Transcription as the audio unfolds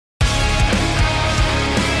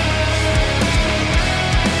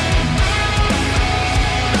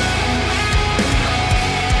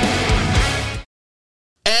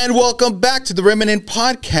And welcome back to the Remnant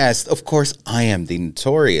Podcast. Of course, I am the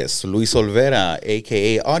notorious Luis Olvera,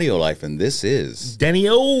 a.k.a. Audio Life, and this is... Danny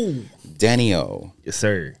O. Danny O. Yes,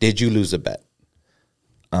 sir. Did you lose a bet?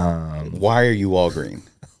 Why are you all green?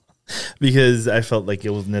 Because I felt like it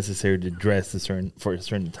was necessary to dress for a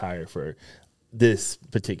certain attire for this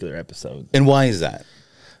particular episode. And why is that?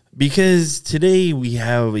 Because today we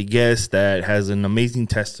have a guest that has an amazing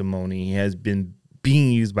testimony. He has been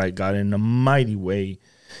being used by God in a mighty way.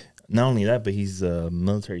 Not only that, but he's a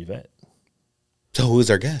military vet. So who is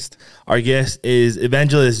our guest? Our guest is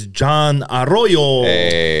Evangelist John Arroyo.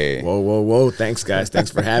 Hey. Whoa. Thanks, guys.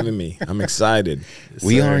 Thanks for having me. I'm excited. Yes,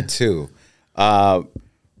 we are too.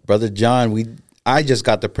 Brother John, I just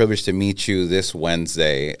got the privilege to meet you this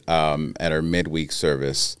Wednesday at our midweek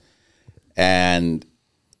service. And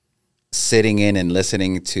sitting in and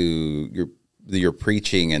listening to your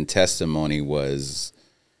preaching and testimony was,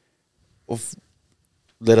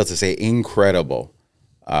 little to say, incredible.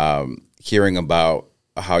 Hearing about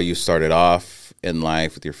how you started off in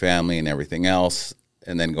life with your family and everything else,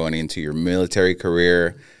 and then going into your military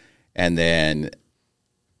career, and then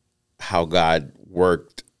how God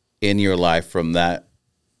worked in your life from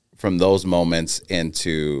those moments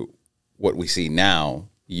into what we see now,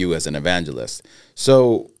 you as an evangelist.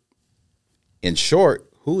 So, in short,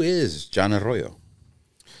 who is John Arroyo?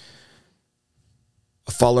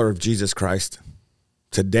 A follower of Jesus Christ.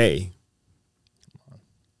 Today,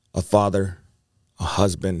 a father, a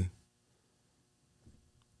husband,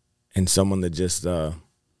 and someone that just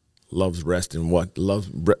loves rest and loves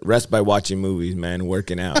rest by watching movies, man,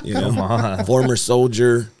 working out, you know. Former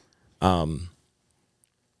soldier, and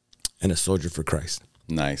a soldier for Christ.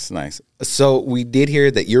 Nice. So we did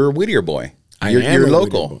hear that you're a Whittier boy. You're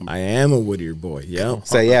local. I am a Whittier boy. Yeah.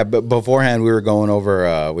 So yeah, but beforehand we were going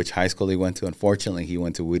over which high school he went to. Unfortunately, he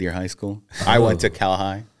went to Whittier High School. I went to Cal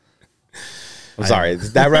High. I'm sorry,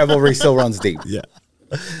 that rivalry still runs deep. Yeah.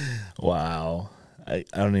 Wow. I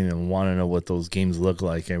don't even want to know what those games look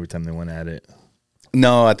like every time they went at it.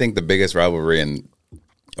 No, I think the biggest rivalry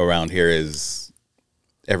around here is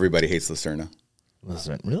everybody hates Lucerna.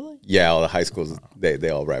 Lucerna, really? Yeah, all the high schools, they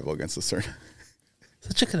all rival against Lucerna.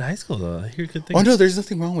 Such a good high school, though. I hear good things. Oh, no, there's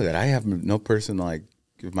nothing wrong with it. I have no person, like,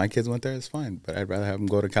 if my kids went there, it's fine. But I'd rather have them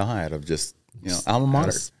go to Cal High out of just, alma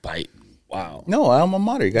mater. Spite. Wow. No, alma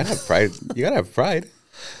mater. You got to have pride.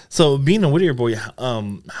 So, being a Whittier boy,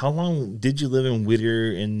 how long did you live in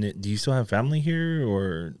Whittier? And do you still have family here,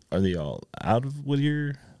 or are they all out of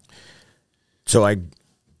Whittier? So, I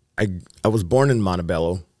was born in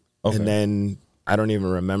Montebello, okay. And then I don't even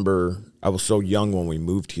remember. I was so young when we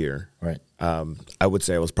moved here. Right. I would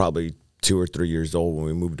say I was probably 2 or 3 years old when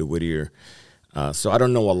we moved to Whittier. So I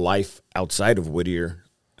don't know a life outside of Whittier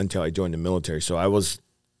until I joined the military. So I was,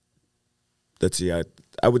 I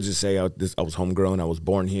would just say I was homegrown. I was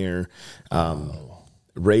born here,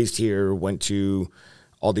 raised here, went to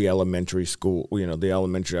all the elementary school,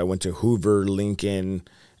 I went to Hoover, Lincoln,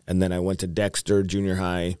 and then I went to Dexter Junior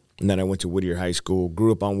High, and then I went to Whittier High School,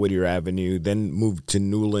 grew up on Whittier Avenue, then moved to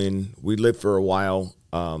Newland. We lived for a while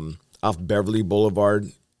off Beverly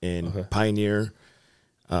Boulevard in Pioneer,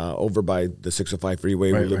 over by the 605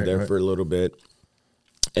 freeway. We lived there for a little bit.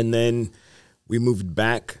 And then we moved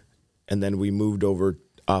back, and then we moved over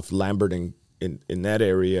off Lambert in that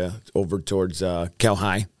area over towards Cal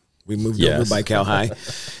High. We moved over by Cal High.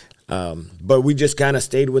 But we just kind of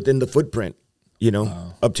stayed within the footprint.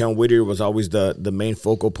 Uptown Whittier was always the main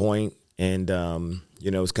focal point, and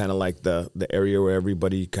it was kind of like the area where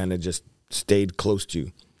everybody kind of just stayed close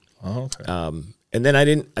to. Oh, okay. And then I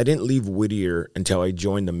didn't leave Whittier until I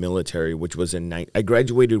joined the military, which was I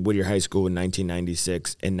graduated Whittier High School in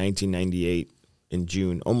 1996. In 1998, in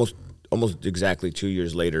June, almost exactly 2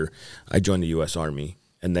 years later, I joined the U.S. Army,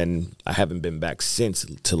 and then I haven't been back since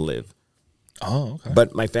to live. Oh, okay.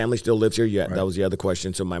 But my family still lives here. Yeah, that was the other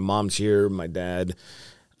question. So my mom's here, my dad,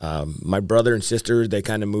 my brother and sister, they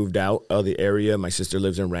kind of moved out of the area. My sister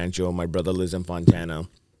lives in Rancho. My brother lives in Fontana.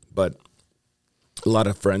 But a lot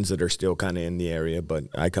of friends that are still kind of in the area, but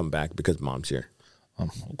I come back because mom's here.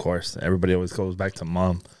 Of course. Everybody always goes back to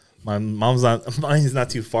mom. Mine's not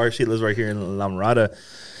too far. She lives right here in La Mirada.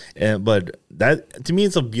 But that, to me,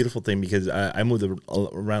 it's a beautiful thing because I moved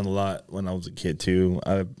around a lot when I was a kid, too.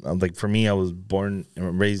 For me, I was born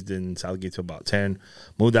and raised in Southgate till about 10,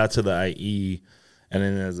 moved out to the IE, and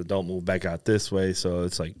then as an adult moved back out this way. So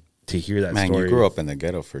it's like to hear that story. Man, you grew up in the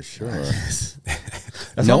ghetto for sure.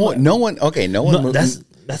 No one.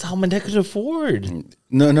 That's how my dad could afford.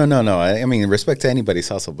 No. I mean, respect to anybody's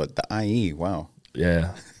hustle, but the IE, wow.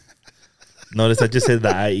 Yeah. Notice I just said the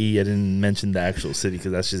IE. I didn't mention the actual city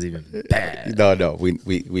because that's just even bad. No,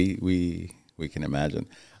 we can imagine.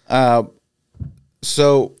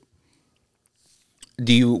 So,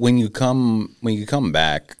 do you when you come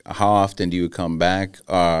back? How often do you come back?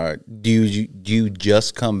 Do you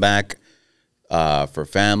just come back for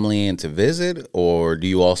family and to visit, or do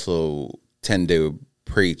you also tend to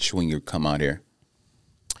preach when you come out here?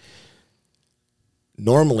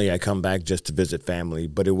 Normally, I come back just to visit family,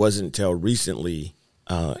 but it wasn't until recently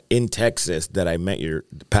in Texas that I met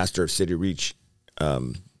the pastor of City Reach,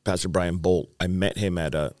 Pastor Brian Bolt. I met him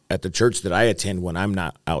at the church that I attend when I'm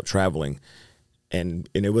not out traveling, and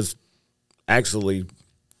it was actually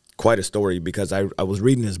quite a story because I was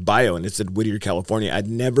reading his bio and it said Whittier, California. I'd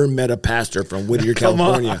never met a pastor from Whittier,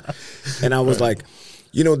 California, and I was like,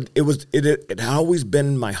 it had always been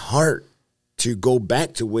in my heart to go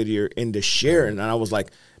back to Whittier and to share. And I was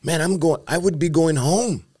like, man, I would be going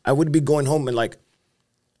home. And like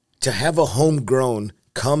to have a homegrown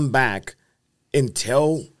come back and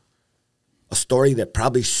tell a story that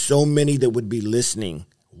probably so many that would be listening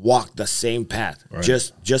walked the same path, right,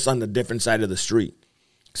 just on the different side of the street.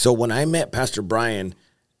 So when I met Pastor Brian,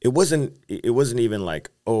 it wasn't even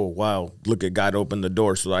like, oh, wow, look at God open the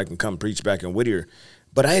door so I can come preach back in Whittier.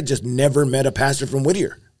 But I had just never met a pastor from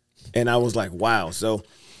Whittier. And I was like, wow. So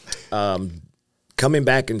coming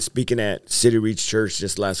back and speaking at City Reach Church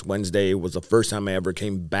just last Wednesday was the first time I ever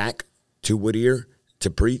came back to Whittier to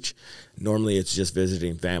preach. Normally it's just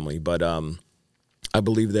visiting family. But I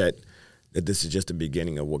believe that this is just the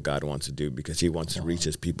beginning of what God wants to do because he wants to reach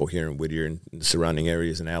his people here in Whittier and the surrounding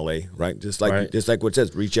areas in L.A., right? Just like what it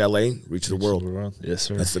says, reach L.A., reach the world. Yes,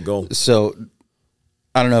 sir. That's the goal. So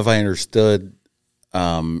I don't know if I understood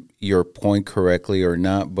your point correctly or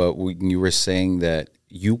not, but when you were saying that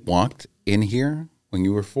you walked in here when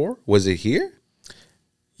you were 4, was it here?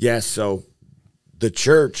 Yes. So the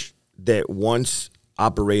church that once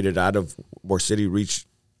operated out of where City Reach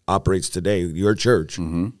operates today, your church,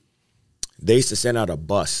 they used to send out a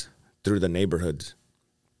bus through the neighborhoods.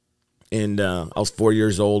 And I was 4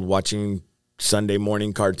 years old watching Sunday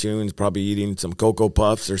morning cartoons, probably eating some Cocoa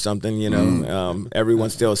Puffs or something,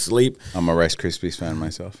 everyone's still asleep. I'm a Rice Krispies fan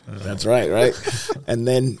myself. That's right? And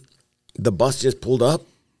then the bus just pulled up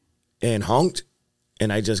and honked,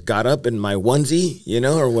 and I just got up in my onesie,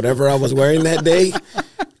 or whatever I was wearing that day,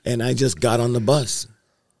 and I just got on the bus.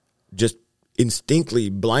 Just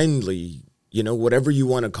instinctively, blindly, whatever you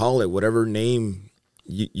want to call it, whatever name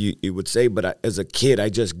you would say, but as a kid, I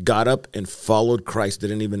just got up and followed Christ.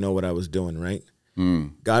 Didn't even know what I was doing, right?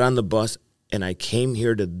 Got on the bus, and I came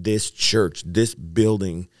here to this church, this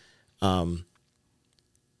building, and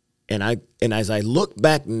as I look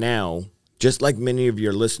back now, just like many of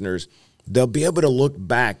your listeners, they'll be able to look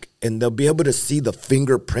back, and they'll be able to see the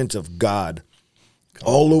fingerprint of God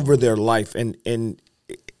all over their life. And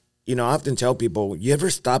I often tell people, you ever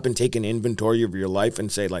stop and take an inventory of your life and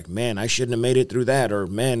say, like, man, I shouldn't have made it through that. Or,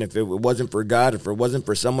 man, if it wasn't for God, if it wasn't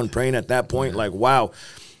for someone praying at that point, like, wow,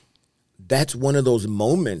 that's one of those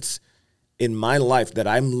moments in my life that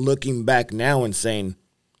I'm looking back now and saying,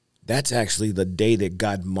 that's actually the day that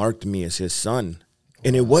God marked me as his son.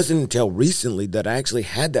 And it wasn't until recently that I actually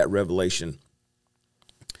had that revelation.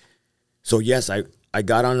 So, yes, I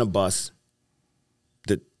got on a bus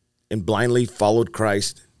and blindly followed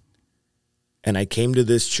Christ. And I came to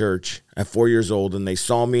this church at 4 years old, and they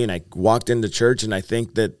saw me, and I walked into church, and I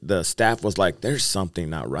think that the staff was like, there's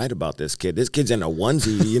something not right about this kid. This kid's in a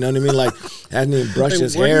onesie, you know what I mean? Like, hasn't even brushed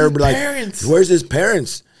his hair. But like, where's his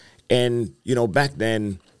parents? And, back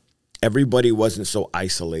then, everybody wasn't so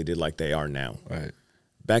isolated like they are now. Right.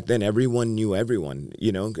 Back then, everyone knew everyone,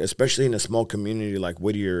 especially in a small community like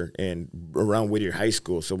Whittier and around Whittier High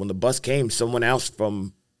School. So when the bus came, someone else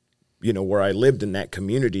from where I lived in that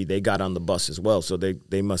community, they got on the bus as well. So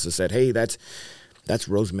they must have said, hey, that's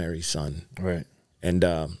Rosemary's son. Right. And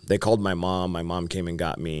they called my mom. My mom came and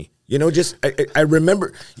got me. I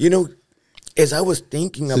remember, as I was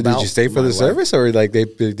thinking about. Did you stay for the service, or like they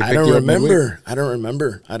picked I don't remember.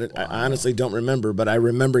 I honestly don't remember. But I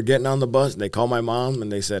remember getting on the bus, and they called my mom,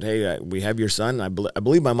 and they said, hey, we have your son. I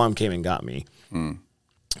believe my mom came and got me.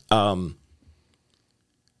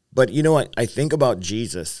 But I think about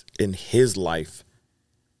Jesus in his life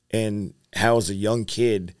and how as a young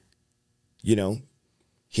kid,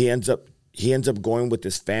 he ends up going with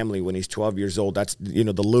his family when he's 12 years old. That's, the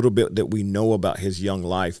little bit that we know about his young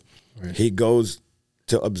life. Right. He goes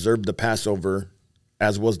to observe the Passover,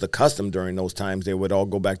 as was the custom during those times. They would all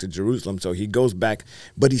go back to Jerusalem. So he goes back,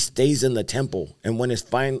 but he stays in the temple. And when his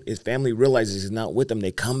family realizes he's not with them,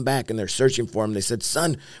 they come back and they're searching for him. They said,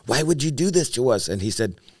 son, why would you do this to us? And he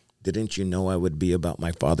said, didn't you know I would be about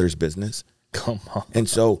my Father's business? Come on. And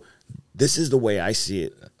so this is the way I see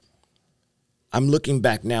it. I'm looking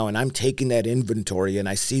back now and I'm taking that inventory and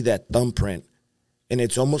I see that thumbprint. And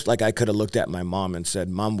it's almost like I could have looked at my mom and said,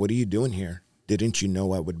 Mom, what are you doing here? Didn't you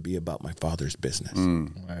know I would be about my Father's business?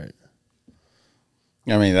 Right.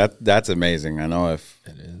 I mean, that's amazing. I know if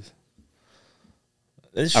It is.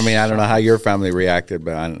 I mean, I don't know how your family reacted,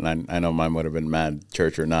 but I know mine would have been mad,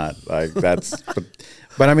 church or not. Like that's,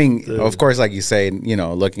 but I mean, of course, like you say, you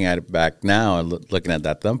know, looking at it back now and looking at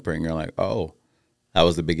that thumbprint, you're like, oh, that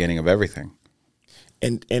was the beginning of everything.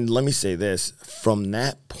 And let me say this, from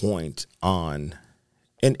that point on,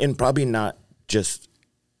 and probably not just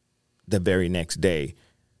the very next day,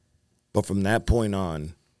 but from that point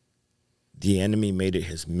on, the enemy made it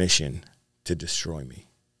his mission to destroy me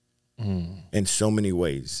in so many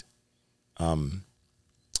ways. And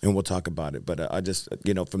we'll talk about it. But I just,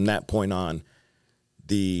 you know, from that point on,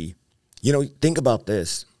 think about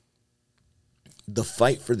this. The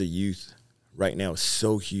fight for the youth right now is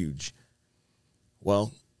so huge.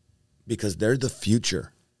 Well, because they're the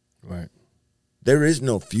future. Right. There is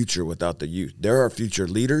no future without the youth. There are future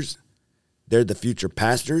leaders. They're the future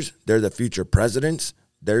pastors. They're the future presidents.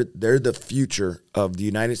 They're the future of the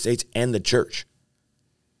United States and the church.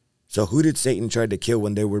 So who did Satan try to kill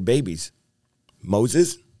when they were babies?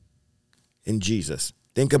 Moses and Jesus.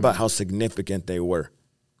 Think about how significant they were.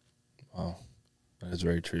 Wow. That is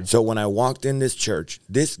very true. So when I walked in this church,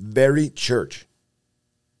 this very church,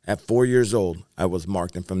 at 4 years old, I was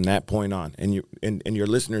marked, and from that point on, and your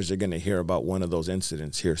listeners are going to hear about one of those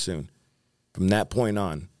incidents here soon. From that point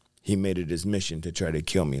on, he made it his mission to try to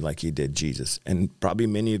kill me like he did Jesus, and probably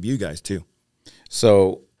many of you guys too.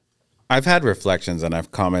 So I've had reflections, and I've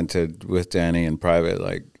commented with Danny in private,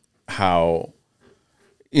 like how,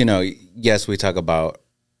 you know, yes, we talk about,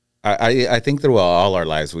 I think through all our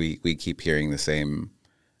lives, we keep hearing the same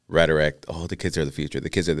rhetoric. Oh, the kids are the future. The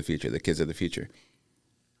kids are the future. The kids are the future.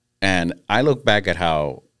 And I look back at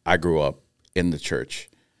how I grew up in the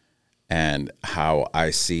church and how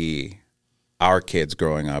I see our kids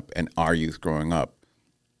growing up and our youth growing up.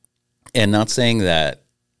 And not saying that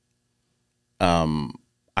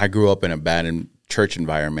I grew up in a bad church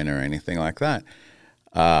environment or anything like that.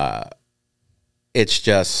 It's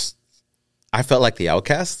just, I felt like the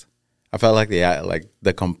outcast. I felt like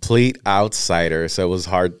the complete outsider. So it was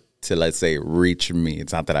hard to, let's say, reach me.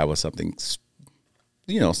 It's not that I was something,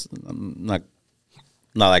 you know, not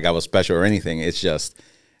like I was special or anything. It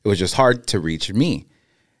was just hard to reach me.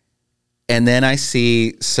 And then I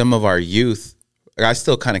see some of our youth. I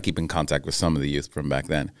still kind of keep in contact with some of the youth from back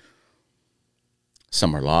then.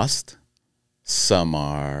 Some are lost. Some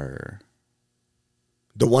are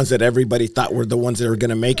the ones that everybody thought were the ones that were going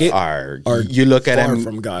to make it. Are you look at them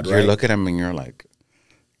from God? You right? look at them and you're like,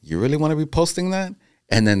 you really want to be posting that?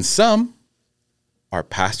 And then some are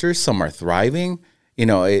pastors. Some are thriving. You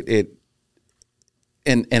know,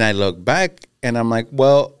 and I look back and I'm like,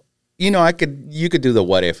 well, you know, you could do the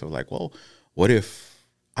what if of like, well, what if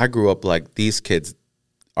I grew up like these kids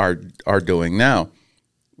are doing now?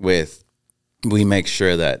 We make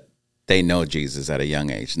sure that they know Jesus at a young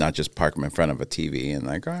age, not just park them in front of a TV and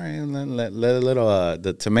like, all right, let a little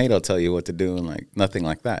the tomato tell you what to do, and like nothing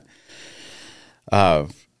like that.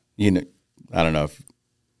 You know, I don't know if,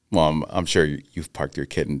 well, I'm sure you've parked your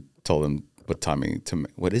kid and told him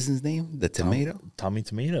what is his name? The tomato? Tommy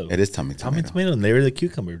Tomato. It is Tommy Tomato. Tommy Tomato, and they were the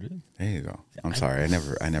cucumber, dude. There you go. I'm sorry. I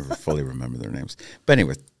never fully remember their names. But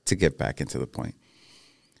anyway, to get back into the point,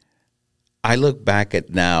 I look back at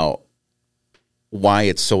now why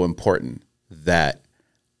it's so important that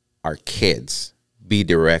our kids be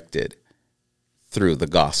directed through the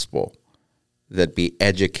gospel, that be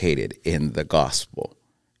educated in the gospel,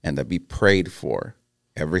 and that be prayed for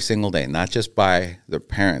every single day, not just by their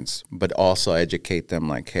parents, but also educate them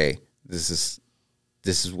like, hey, this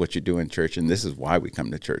is what you do in church, and this is why we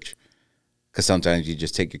come to church. Because sometimes you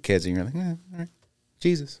just take your kids and you're like, all right,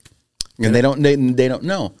 Jesus. And they don't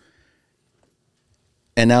know.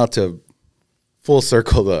 And now to full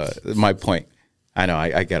circle my point. I know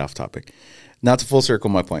I get off topic. Now to full circle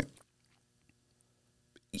my point.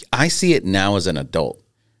 I see it now as an adult.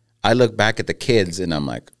 I look back at the kids and I'm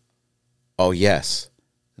like, oh, yes,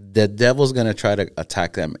 the devil's going to try to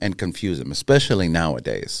attack them and confuse them, especially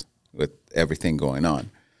nowadays with everything going on.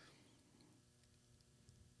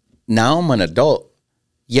 Now I'm an adult.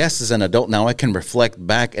 Yes, as an adult, now I can reflect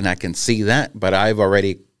back and I can see that, but I've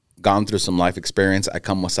already gone through some life experience. I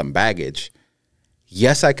come with some baggage.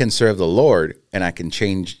 Yes, I can serve the Lord and I can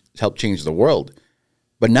help change the world,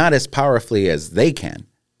 but not as powerfully as they can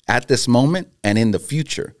at this moment and in the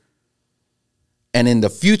future. And in the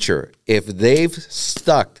future, if they've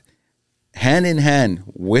stuck hand in hand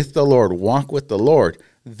with the Lord, walk with the Lord,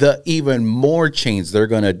 the even more change they're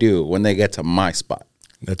going to do when they get to my spot.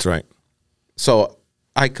 That's right. So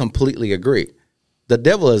I completely agree. The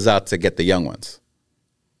devil is out to get the young ones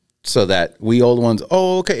so that we old ones,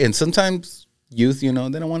 oh, okay. And sometimes youth, they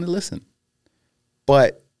don't want to listen.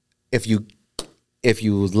 But if you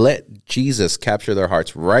let Jesus capture their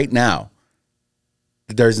hearts right now,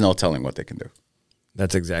 there's no telling what they can do.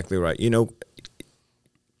 That's exactly right. You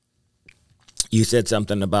said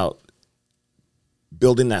something about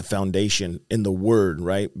building that foundation in the Word,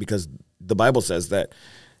 right? Because the Bible says that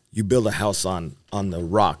you build a house on the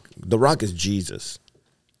rock. The rock is Jesus.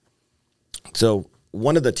 So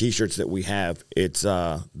one of the T-shirts that we have, it's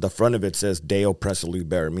the front of it says "De oppressa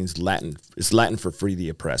libera." It means Latin. It's Latin for "free the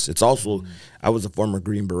oppressed." It's also, I was a former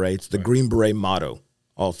Green Beret. It's the Green Beret motto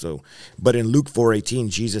also. But in Luke 4:18,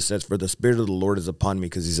 Jesus says, "For the Spirit of the Lord is upon me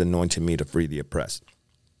because he's anointed me to free the oppressed."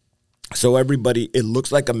 So everybody, it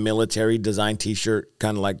looks like a military design T-shirt,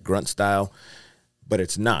 kind of like grunt style, but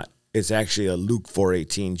it's not. It's actually a Luke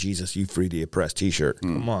 4:18, Jesus, you free the oppressed T-shirt.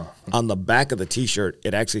 Come on. On the back of the T-shirt,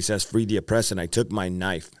 it actually says free the oppressed, and I took my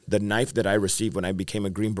knife. The knife that I received when I became a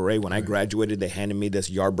Green Beret, when I graduated, they handed me this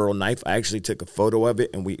Yarborough knife. I actually took a photo of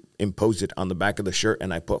it, and we imposed it on the back of the shirt,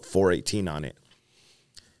 and I put 418 on it.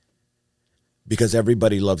 Because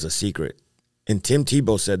everybody loves a secret. And Tim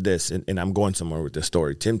Tebow said this, and I'm going somewhere with this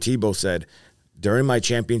story. Tim Tebow said, during my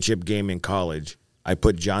championship game in college, I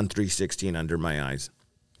put John 3:16 under my eyes.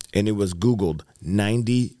 And it was Googled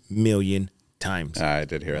 90 million times. I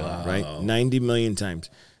did hear that. Right? 90 million times.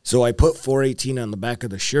 So I put 418 on the back of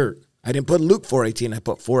the shirt. I didn't put Luke 4:18. I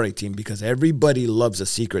put 4:18 because everybody loves a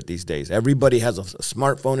secret these days. Everybody has a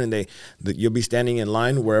smartphone, and you'll be standing in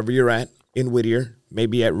line wherever you're at in Whittier,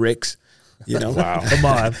 maybe at Rick's, Wow. Come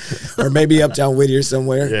on. or maybe uptown Whittier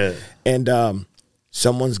somewhere. Yeah. And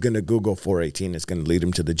someone's going to Google 4:18. It's going to lead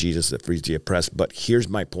them to the Jesus that frees the oppressed. But here's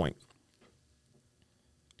my point.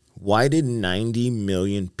 Why did 90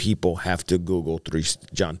 million people have to Google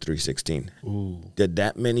John 3:16? Did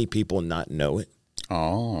that many people not know it?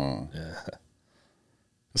 Oh. Yeah.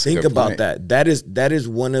 Think about that. That is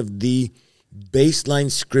one of the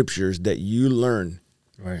baseline scriptures that you learn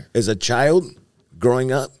as a child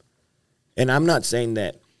growing up. And I'm not saying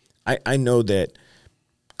that I know that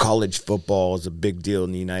college football is a big deal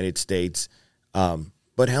in the United States.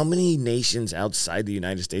 But how many nations outside the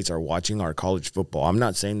United States are watching our college football? I'm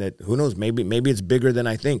not saying that, who knows, maybe it's bigger than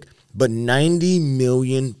I think. But 90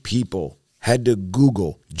 million people had to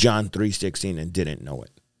Google John 3:16 and didn't know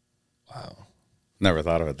it. Wow. Never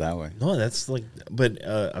thought of it that way. No, that's like, but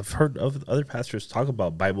I've heard of other pastors talk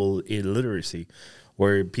about Bible illiteracy,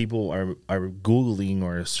 where people are Googling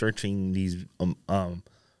or searching these,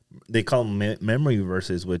 they call them memory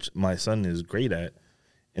verses, which my son is great at.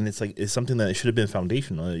 And it's something that should have been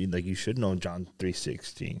foundational. Like, you should know John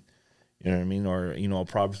 3:16. You know what I mean? Or, a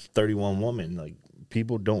Proverbs 31 woman. Like,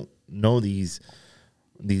 people don't know these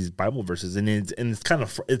Bible verses, and it's kind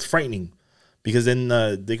of it's frightening, because then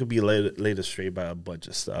they could be laid astray by a bunch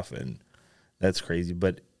of stuff, and that's crazy.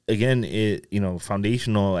 But again,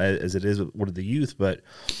 foundational as it is with the youth. But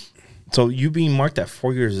so you being marked at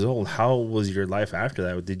 4 years old, how was your life after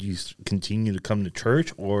that? Did you continue to come to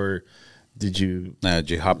church, or did you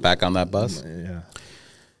hop back on that bus? Yeah.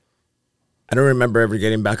 I don't remember ever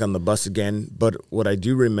getting back on the bus again, but what I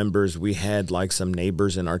do remember is we had like some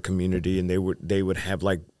neighbors in our community, and they would have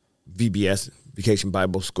like VBS, Vacation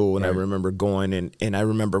Bible School, and I remember going, and I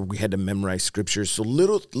remember we had to memorize scriptures. So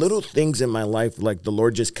little things in my life, like the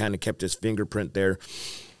Lord just kind of kept his fingerprint there,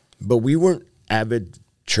 but we weren't avid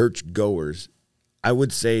church goers. I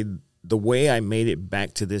would say the way I made it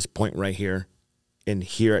back to this point right here, and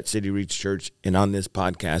here at City Reach Church and on this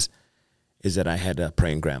podcast, is that I had a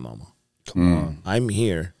praying grandmama. Come on. I'm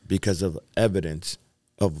here because of evidence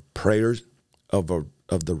of prayers of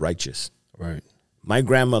the righteous. Right. My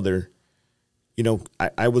grandmother,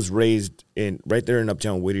 I was raised right there in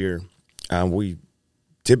Uptown Whittier. We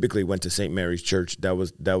typically went to St. Mary's Church. That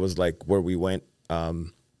was like where we went.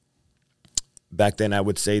 Back then, I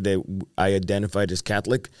would say that I identified as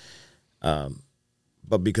Catholic,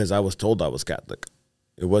 but because I was told I was Catholic.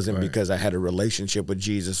 It wasn't because I had a relationship with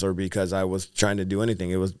Jesus or because I was trying to do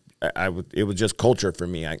anything. It was just culture for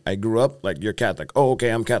me. I grew up like, you're Catholic. Oh, okay,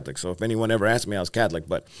 I'm Catholic. So if anyone ever asked me, I was Catholic.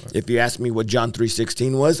 But if you asked me what John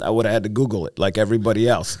 3:16 was, I would have had to Google it like everybody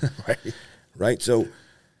else. Right? So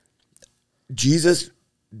Jesus,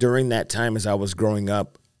 during that time as I was growing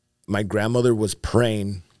up, my grandmother was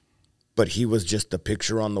praying, but he was just the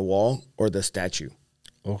picture on the wall or the statue.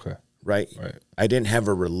 Okay. right? Right. I didn't have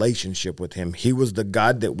a relationship with him. He was the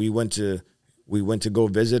God that we went to go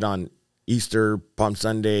visit on Easter, Palm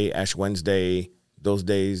Sunday, Ash Wednesday, those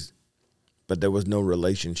days, but there was no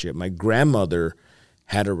relationship. My grandmother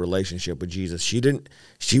had a relationship with Jesus.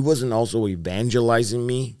 She wasn't also evangelizing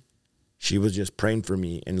me. She was just praying for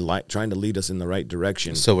me and trying to lead us in the right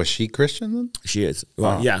direction. So was she Christian then? She is.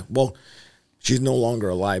 Well, yeah. Well, she's no longer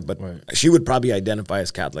alive, but Right. she would probably identify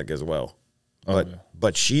as Catholic as well. Okay.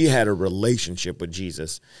 But she had a relationship with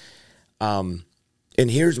Jesus. And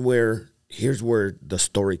here's where the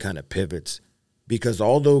story kind of pivots, because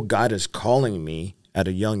although God is calling me at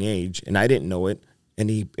a young age, and I didn't know it, and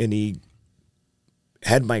he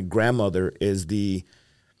had my grandmother as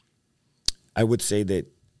I would say that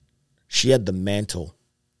she had the mantle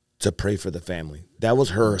to pray for the family. That was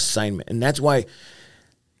her assignment. And that's why,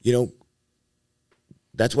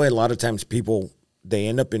 that's why a lot of times people, they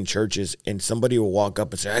end up in churches and somebody will walk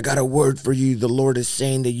up and say, I got a word for you. The Lord is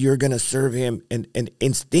saying that you're going to serve him. And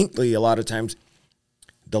instinctively, a lot of times,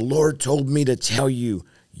 the Lord told me to tell you,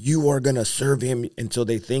 you are going to serve him. And so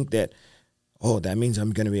they think that, oh, that means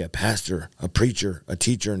I'm going to be a pastor, a preacher, a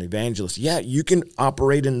teacher, an evangelist. Yeah, you can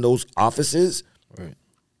operate in those offices. Right.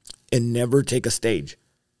 And never take a stage.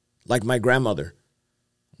 Like my grandmother.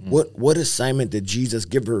 What assignment did Jesus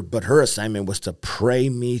give her? But her assignment was to pray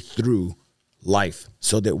me through life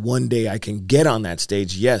so that one day I can get on that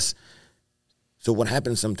stage. Yes. So what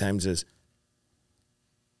happens sometimes is,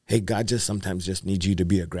 hey, God sometimes just needs you to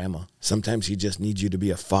be a grandma. Sometimes he just needs you to be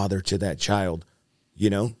a father to that child.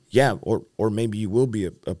 Yeah, or maybe you will be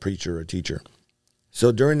a preacher or a teacher.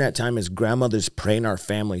 So during that time, as grandmother's praying our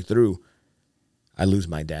family through, I lose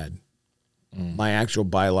my dad. My actual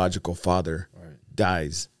biological father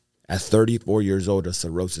dies at 34 years old of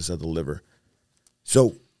cirrhosis of the liver.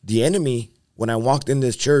 So the enemy, when I walked in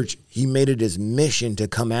this church, he made it his mission to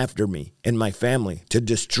come after me and my family, to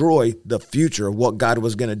destroy the future of what God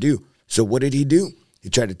was going to do. So what did he do? He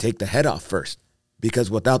tried to take the head off first,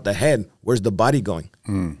 because without the head, where's the body going?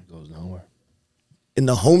 It goes nowhere. In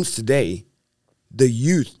the homes today, the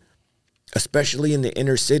youth, especially in the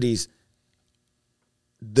inner cities,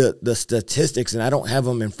 the statistics, and I don't have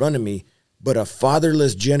them in front of me, but a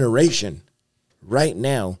fatherless generation right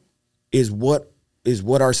now is what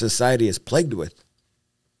our society is plagued with.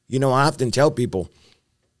 I often tell people,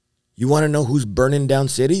 you want to know who's burning down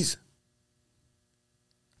cities?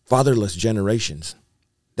 Fatherless generations.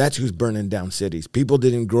 That's who's burning down cities. People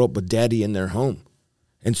didn't grow up with daddy in their home.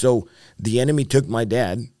 And so the enemy took my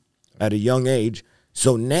dad at a young age.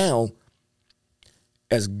 So now,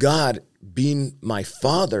 as God being my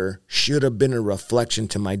father should have been a reflection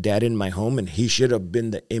to my dad in my home, and he should have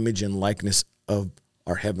been the image and likeness of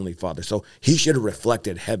our Heavenly Father. So he should have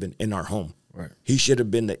reflected heaven in our home. Right. He should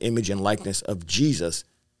have been the image and likeness of Jesus,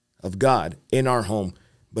 of God, in our home,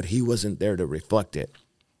 but he wasn't there to reflect it.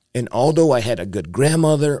 And although I had a good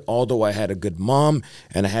grandmother, although I had a good mom,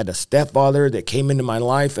 and I had a stepfather that came into my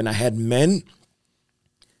life, and I had men,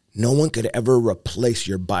 no one could ever replace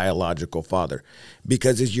your biological father.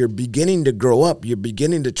 Because as you're beginning to grow up, you're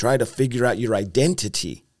beginning to try to figure out your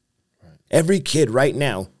identity. Right. Every kid right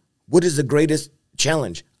now, what is the greatest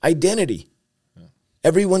challenge? Identity. Yeah.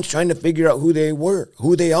 Everyone's trying to figure out who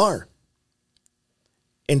they are.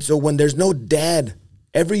 And so when there's no dad,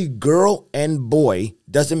 every girl and boy,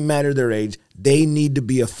 doesn't matter their age, they need to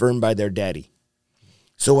be affirmed by their daddy.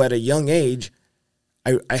 So at a young age,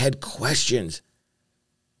 I had questions.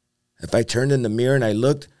 If I turned in the mirror and I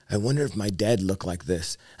looked, I wonder if my dad looked like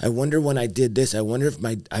this. I wonder when I did this, I wonder if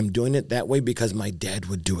I'm doing it that way because my dad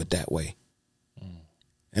would do it that way.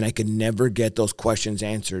 And I could never get those questions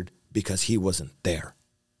answered because he wasn't there.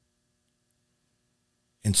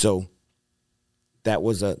 And so that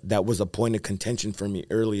was a point of contention for me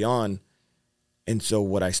early on. And so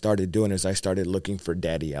what I started doing is I started looking for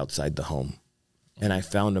daddy outside the home. And I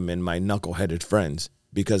found him in my knuckleheaded friends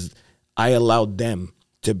because I allowed them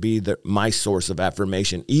to be my source of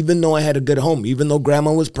affirmation. Even though I had a good home, even though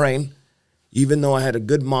grandma was praying, even though I had a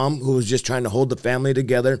good mom who was just trying to hold the family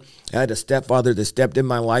together, I had a stepfather that stepped in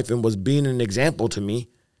my life and was being an example to me,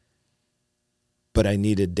 but I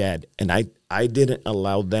needed dad. And I didn't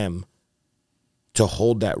allow them to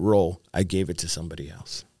hold that role. I gave it to somebody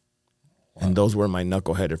else. Wow. And those were my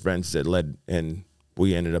knuckleheaded friends that led, and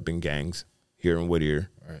we ended up in gangs here in Whittier.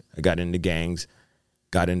 Right. I got into gangs,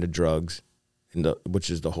 got into drugs, which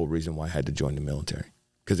is the whole reason why I had to join the military,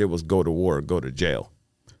 because it was go to war, go to jail.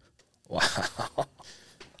 Wow.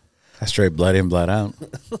 That's straight blood in, blood out.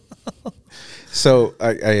 So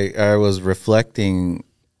I was reflecting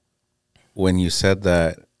when you said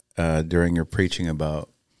that during your preaching about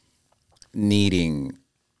needing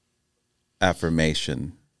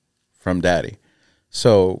affirmation from daddy.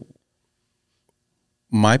 So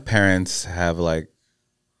my parents have like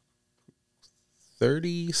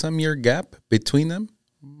 30 some year gap between them,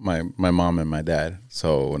 my mom and my dad.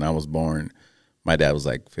 So when I was born, my dad was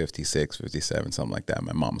like 56, 57, something like that.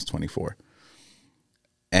 My mom was 24.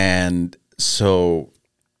 And so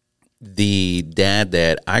the dad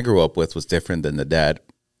that I grew up with was different than the dad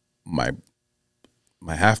my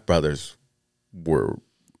half brothers were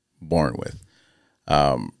born with.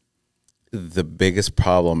 The biggest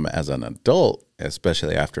problem as an adult,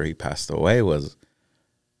 especially after he passed away, was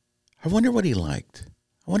I wonder what he liked.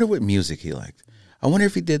 I wonder what music he liked. I wonder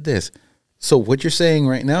if he did this. So what you're saying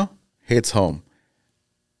right now hits home.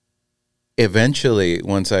 Eventually,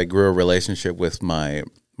 once I grew a relationship with my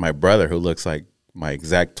brother, who looks like my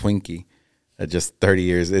exact Twinkie, at just 30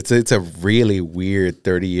 years, it's a really weird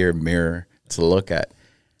 30-year mirror to look at.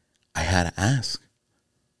 I had to ask,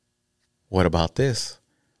 what about this?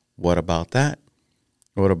 What about that?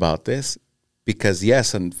 What about this? Because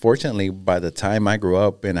yes, unfortunately, by the time I grew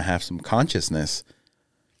up and I have some consciousness,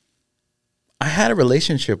 I had a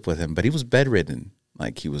relationship with him, but he was bedridden.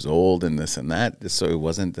 Like, he was old and this and that, so it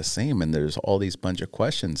wasn't the same. And there's all these bunch of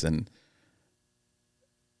questions. And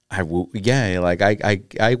I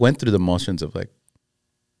went through the motions of like,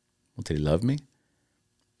 well, did he love me?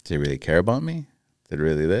 Did he really care about me? Did he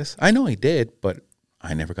really this? I know he did, but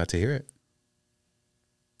I never got to hear it.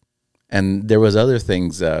 And there was other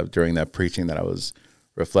things during that preaching that I was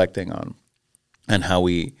reflecting on, and how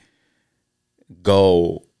we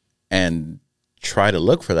go and try to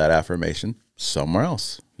look for that affirmation somewhere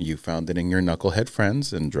else. You found it in your knucklehead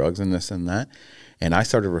friends and drugs and this and that. And I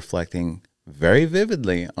started reflecting very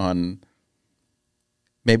vividly on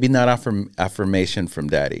maybe not affirmation from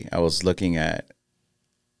daddy. I was looking at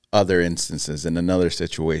other instances in another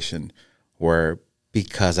situation where,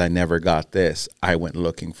 because I never got this, I went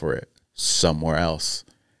looking for it somewhere else.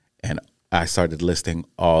 And I started listing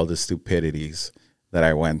all the stupidities that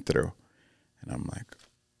I went through. And I'm like,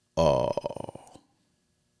 oh,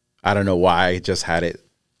 I don't know why I just had it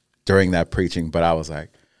during that preaching, but I was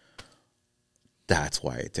like, that's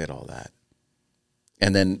why I did all that.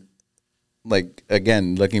 And then, like,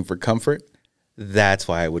 again, looking for comfort, that's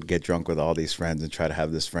why I would get drunk with all these friends and try to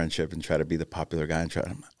have this friendship and try to be the popular guy and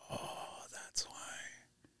I'm like, oh, that's why.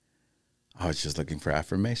 I was just looking for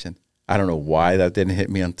affirmation. I don't know why that didn't hit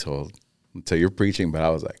me until you're preaching, but I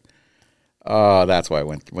was like, oh, that's why I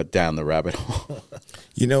went down the rabbit hole.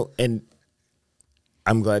 And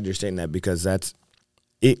I'm glad you're saying that, because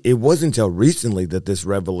it wasn't until recently that this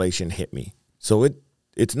revelation hit me. So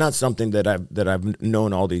it's not something that I've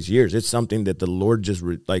known all these years. It's something that the Lord just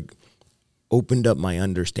opened up my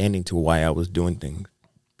understanding to why I was doing things,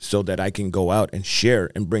 so that I can go out and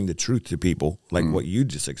share and bring the truth to people, like what you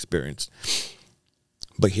just experienced.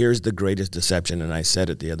 But here's the greatest deception, and I said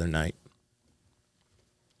it the other night.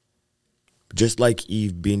 Just like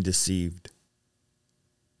Eve being deceived.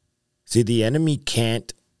 See, the enemy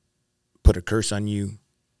can't put a curse on you,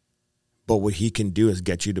 but what he can do is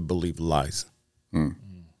get you to believe lies.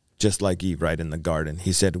 Just like Eve, right in the garden.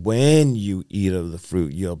 He said, when you eat of the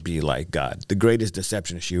fruit, you'll be like God. The greatest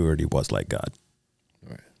deception is she already was like God.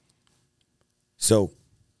 Right. So,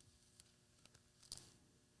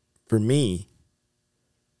 for me,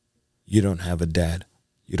 you don't have a dad.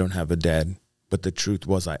 You don't have a dad. But the truth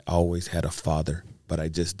was, I always had a father, but I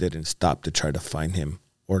just didn't stop to try to find him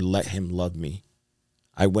or let him love me.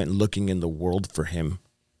 I went looking in the world for him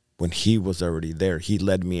when he was already there. He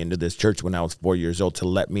led me into this church when I was 4 years old to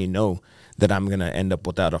let me know that I'm going to end up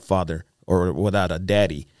without a father or without a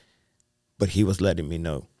daddy. But he was letting me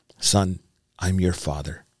know, son, I'm your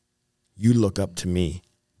father. You look up to me.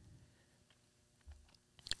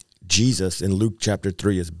 Jesus in Luke chapter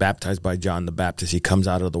 3 is baptized by John the Baptist. He comes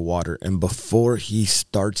out of the water, and before he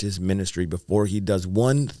starts his ministry, before he does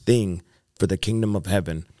one thing for the kingdom of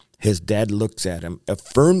heaven, his dad looks at him,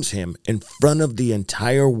 affirms him in front of the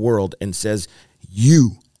entire world, and says,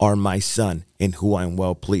 you are my son in who I am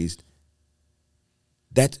well pleased.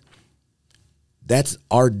 That's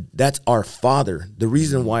our father. The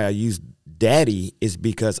reason why I use daddy is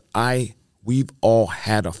because we've all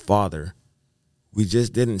had a father. We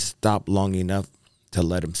just didn't stop long enough to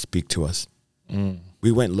let him speak to us.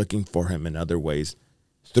 We went looking for him in other ways,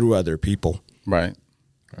 through other people. Right.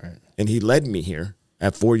 And he led me here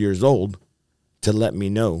at 4 years old to let me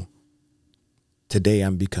know, today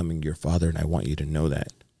I'm becoming your father, and I want you to know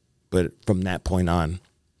that. But from that point on,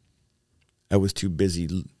 I was too busy,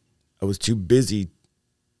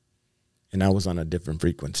 and I was on a different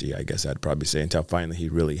frequency, I guess I'd probably say, until finally he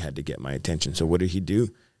really had to get my attention. So what did he do?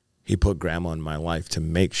 he put grandma in my life to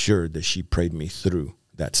make sure that she prayed me through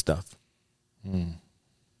that stuff. Yeah,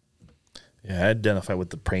 I identify with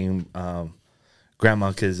the praying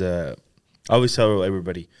grandma because I always tell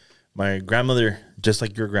everybody, my grandmother, just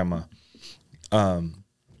like your grandma,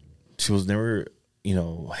 she was never,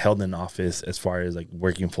 held in office as far as like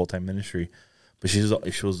working full-time ministry, but she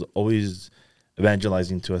was always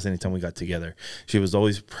evangelizing to us anytime we got together. She was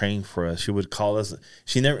always praying for us. She would call us.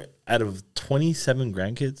 She never, out of 27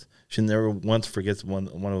 grandkids, she never once forgets one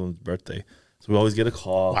of them's birthday. So we always get a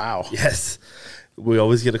call. Wow. Yes. We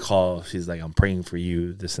always get a call. She's like, I'm praying for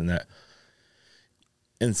you, this and that.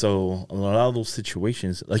 And so a lot of those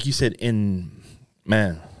situations, like you said, I'm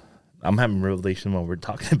having revelation when we're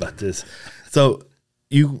talking about this. So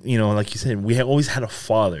like you said, we always had a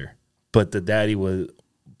father, but the daddy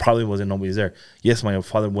probably wasn't always there. Yes, my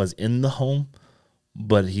father was in the home,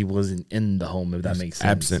 but he wasn't in the home, if that makes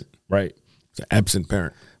sense. Absent. Right. It's an absent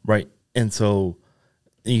parent. Right. And so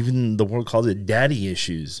even the world calls it daddy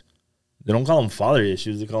issues. They don't call them father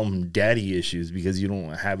issues. They call them daddy issues because you don't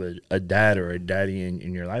have a dad or a daddy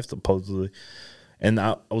in your life, supposedly. And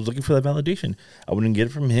I was looking for that validation. I wouldn't get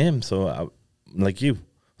it from him. So I, like you,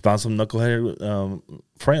 found some knucklehead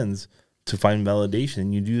friends to find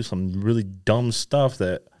validation. You do some really dumb stuff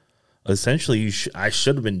that essentially I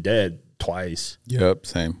should have been dead twice. Yep,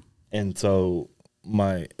 same. And so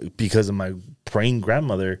because of my praying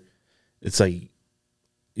grandmother, it's like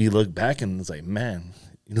you look back and it's like, man,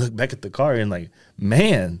 you look back at the car and like,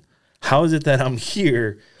 man, how is it that I'm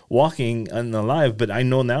here walking and alive? But I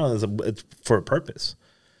know now it's for a purpose.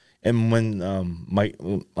 And when my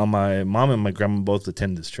mom and my grandma both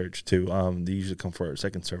attend this church too, they usually come for our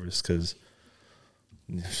second service because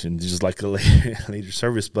just like a later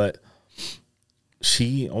service. But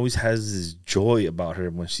she always has this joy about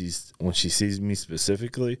her when she sees me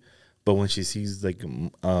specifically, but when she sees like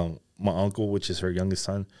my uncle, which is her youngest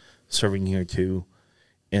son, serving here too,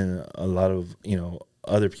 and a lot of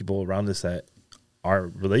other people around us that are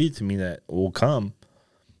related to me that will come,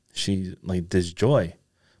 she like this joy,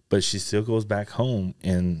 but she still goes back home,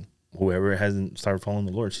 and whoever hasn't started following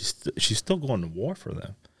the Lord, she's still going to war for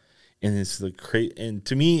them, and it's the and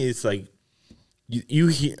to me it's like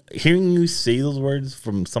hearing you say those words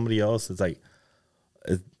from somebody else, it's like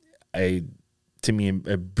to me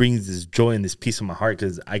it brings this joy and this peace in my heart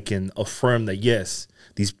because I can affirm that yes,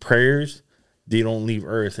 these prayers, they don't leave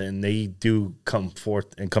earth and they do come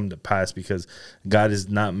forth and come to pass because God is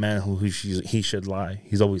not man who he should lie.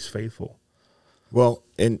 He's always faithful. Well,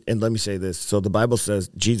 and let me say this. So the Bible says,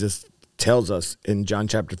 Jesus tells us in John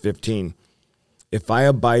chapter 15, if I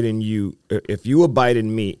abide in you, if you abide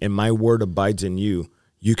in me and my word abides in you,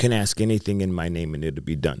 you can ask anything in my name and it'll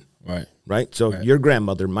be done. Right. Right? So your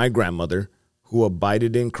grandmother, my grandmother, who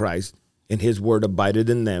abided in Christ and his word abided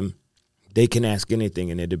in them, they can ask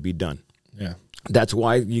anything and it'll be done. Yeah. That's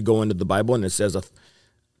why you go into the Bible and it says,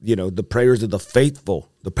 the prayers of the faithful,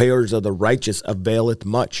 the prayers of the righteous availeth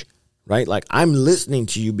much, right? Like I'm listening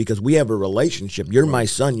to you because we have a relationship. You're my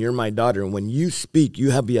son, you're my daughter. And when you speak,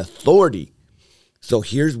 you have the authority. So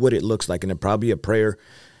here's what it looks like. And it'd probably be a prayer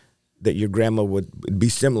that your grandma would be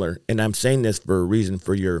similar. And I'm saying this for a reason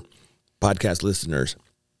for your podcast listeners.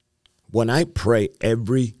 When I pray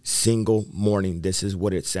every single morning, this is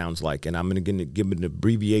what it sounds like. And I'm going to give an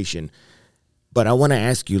abbreviation. But I want to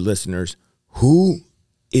ask you, listeners, who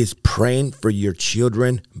is praying for your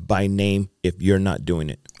children by name if you're not doing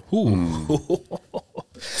it?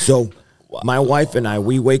 So my wife and I,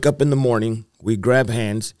 we wake up in the morning, we grab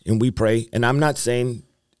hands and we pray. And I'm not saying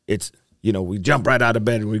it's, we jump right out of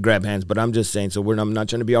bed and we grab hands, but I'm just saying, I'm not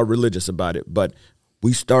trying to be all religious about it, but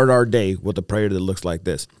we start our day with a prayer that looks like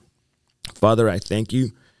this. Father, I thank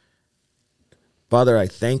you. Father, I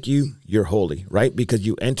thank you. You're holy, right? Because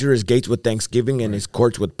you enter his gates with thanksgiving and his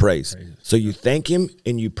courts with praise. So you thank him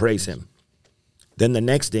and you praise him. Then the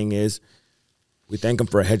next thing is we thank him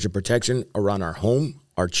for a hedge of protection around our home,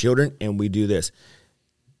 our children, and we do this.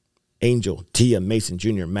 Angel, Tia, Mason,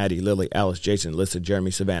 Jr., Maddie, Lily, Alice, Jason, Alyssa,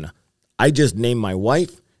 Jeremy, Savannah. I just named my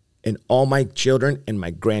wife and all my children and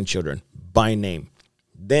my grandchildren by name.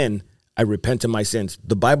 Then I repent of my sins.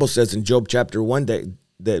 The Bible says in Job chapter 1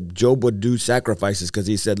 that Job would do sacrifices because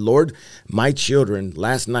he said, Lord, my children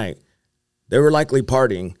last night, they were likely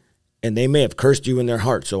partying and they may have cursed you in their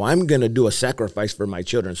heart. So I'm going to do a sacrifice for my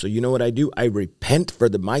children. So you know what I do? I repent for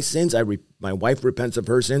my sins. My wife repents of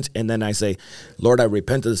her sins. And then I say, Lord, I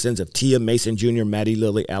repent of the sins of Tia, Mason, Jr., Maddie,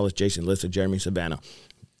 Lily, Alice, Jason, Alyssa, Jeremy, Savannah.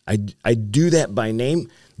 I do that by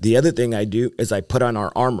name. The other thing I do is I put on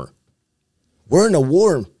our armor. We're in a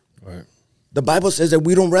war. Right. The Bible says that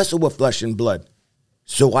we don't wrestle with flesh and blood.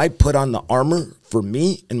 So I put on the armor for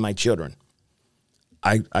me and my children.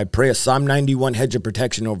 I pray a Psalm 91 hedge of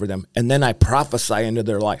protection over them, and then I prophesy into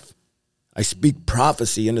their life. I speak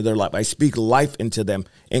prophecy into their life. I speak life into them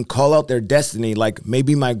and call out their destiny like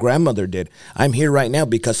maybe my grandmother did. I'm here right now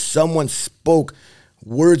because someone spoke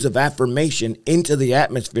words of affirmation into the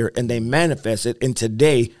atmosphere and they manifested. And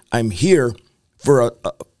today I'm here for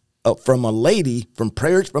from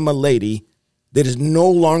prayers from a lady that is no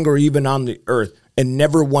longer even on the earth and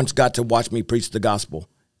never once got to watch me preach the gospel.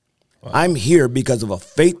 Wow. I'm here because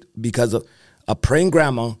of because of a praying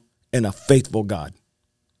grandma and a faithful God.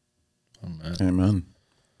 Amen. Amen.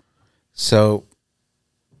 So,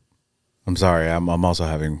 I'm sorry. I'm also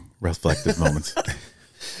having reflective moments.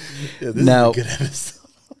 Yeah, now,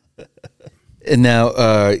 and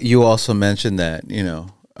now you also mentioned that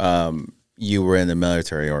you were in the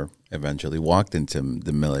military or eventually walked into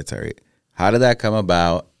the military. How did that come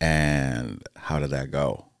about, and how did that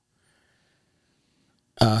go?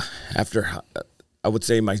 After, I would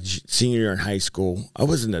say my senior year in high school, I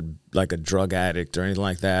wasn't a drug addict or anything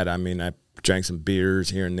like that. I mean, I drank some beers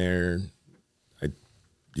here and there.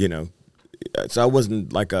 So I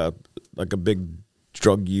wasn't like a big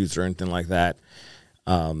drug user or anything like that.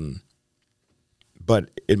 But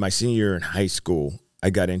in my senior year in high school, I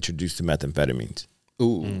got introduced to methamphetamines.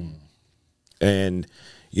 Ooh. And,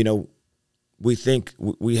 we think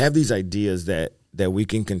we have these ideas that we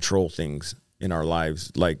can control things in our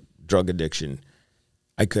lives, like drug addiction.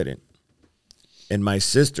 I couldn't. And my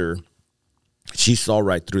sister, she saw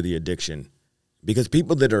right through the addiction, because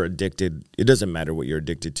people that are addicted, it doesn't matter what you're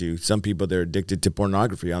addicted to. Some people, they're addicted to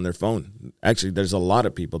pornography on their phone. Actually, there's a lot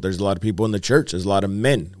of people. There's a lot of people in the church. There's a lot of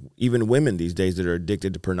men, even women these days, that are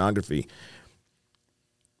addicted to pornography.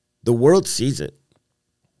 The world sees it.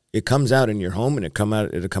 It comes out in your home, and it'll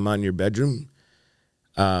come out in your bedroom.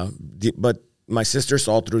 But my sister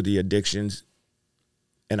saw through the addictions,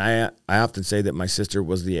 and I often say that my sister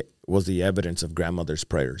was the evidence of grandmother's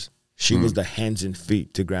prayers. She was the hands and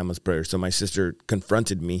feet to grandma's prayers. So my sister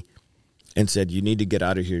confronted me and said, "You need to get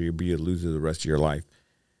out of here. You'll be a loser the rest of your life."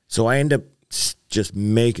 So I ended up just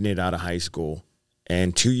making it out of high school.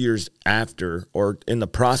 And 2 years after, or in the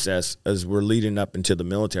process, as we're leading up into the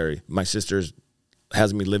military, my sister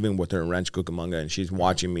has me living with her in Rancho Cucamonga, and she's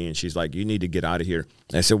watching me, and she's like, "You need to get out of here."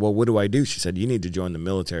 And I said, "Well, what do I do?" She said, "You need to join the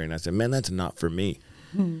military." And I said, "Man, that's not for me."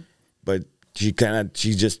 But she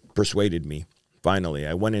just persuaded me. Finally,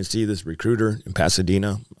 I went and see this recruiter in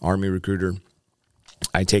Pasadena, Army recruiter.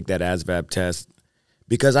 I take that ASVAB test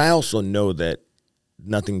because I also know that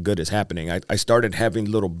nothing good is happening. I started having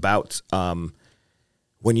little bouts.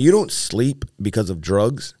 When you don't sleep because of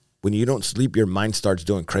drugs, when you don't sleep, your mind starts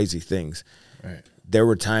doing crazy things. Right. There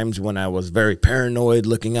were times when I was very paranoid,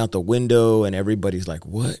 looking out the window, and everybody's like,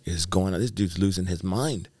 "What is going on? This dude's losing his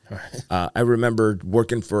mind." Right. I remember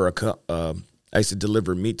working for I used to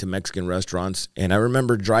deliver meat to Mexican restaurants, and I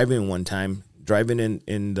remember driving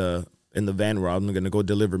in the van where I'm going to go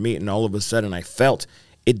deliver meat, and all of a sudden I felt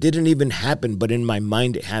it didn't even happen, but in my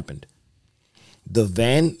mind it happened. The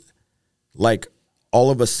van, like, all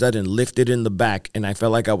of a sudden lifted in the back, and I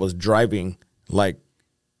felt like I was driving like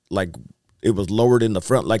it was lowered in the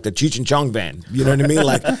front, like the Cheech and Chong van. You know what I mean?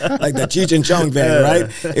 Like the Cheech and Chong van, right?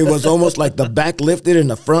 It was almost like the back lifted and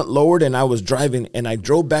the front lowered, and I was driving, and I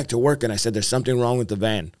drove back to work, and I said, "There's something wrong with the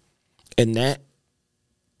van." And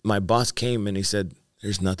my boss came, and he said,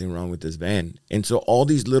 "There's nothing wrong with this van." And so all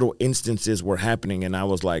these little instances were happening, and I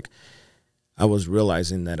was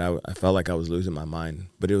realizing that I felt like I was losing my mind,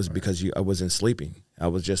 but it was because I wasn't sleeping. I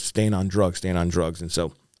was just staying on drugs. And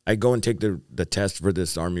so I go and take the test for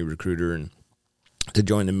this Army recruiter and to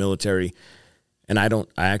join the military, and I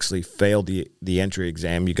actually failed the entry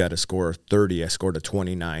exam. You got to score 30. I scored a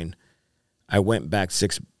 29. I went back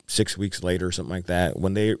six weeks later or something like that.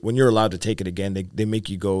 When you're allowed to take it again, they make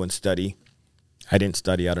you go and study. I didn't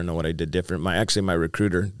study. I don't know what I did different. My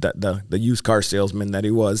recruiter, the used car salesman that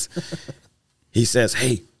he was, he says,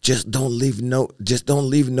 "Hey, just don't leave no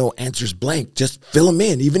answers blank. Just fill them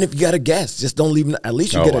in, even if you got a guess. Just don't leave. At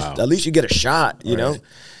least you get a shot. You know."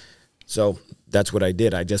 So that's what I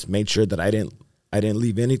did. I just made sure that I didn't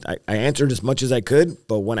leave anything. I answered as much as I could,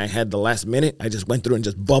 but when I had the last minute, I just went through and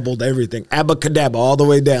just bubbled everything, abacadabra, all the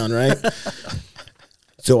way down. Right.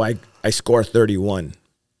 So I score 31.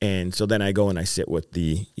 And so then I go and I sit with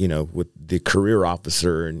the career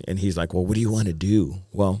officer, and he's like, "Well, what do you want to do?"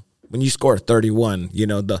 Well, when you score 31,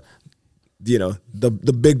 the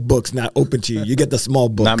big book's not open to you. You get the small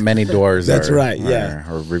book. Not many doors. That's right.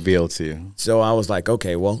 Are revealed to you. So I was like,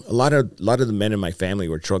 okay, well, a lot of the men in my family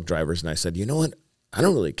were truck drivers, and I said, you know what? I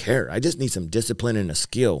don't really care. I just need some discipline and a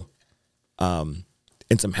skill. And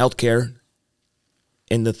and some health care.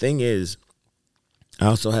 And the thing is, I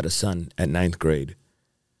also had a son at 9th grade.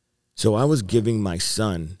 So I was giving my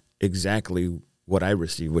son exactly what I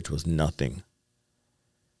received, which was nothing.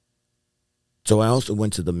 So I also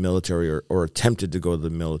went to the military or attempted to go to the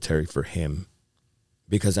military for him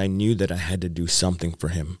because I knew that I had to do something for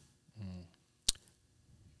him.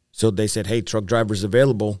 So they said, hey, truck driver's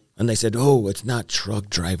available. And they said, oh, it's not truck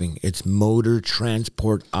driving. It's motor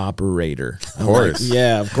transport operator. Of course. Like,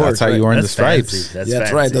 yeah, of course. That's how you earn the stripes. Fancy.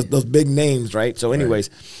 That's fancy. right. Those big names, right? So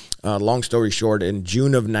anyways, long story short, in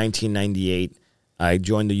June of 1998, I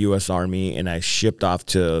joined the U.S. Army and I shipped off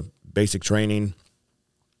to basic training.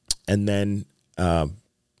 And then I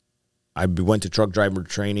went to truck driver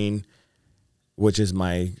training, which is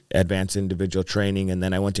my advanced individual training. And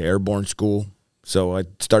then I went to airborne school. So I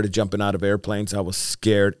started jumping out of airplanes. I was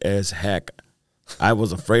scared as heck. I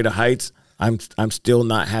was afraid of heights. I'm still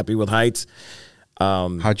not happy with heights.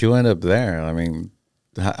 How'd you end up there? I mean,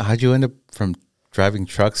 how'd you end up from driving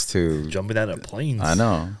trucks to Jumping out of planes. I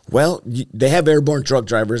know. Well, they have airborne truck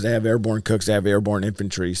drivers. They have airborne cooks. They have airborne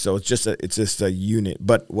infantry. So it's just a unit.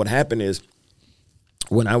 But what happened is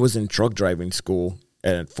when I was in truck driving school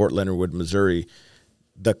at Fort Leonard Wood, Missouri,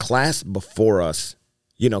 the class before us,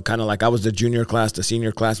 you know, kind of like I was the junior class, the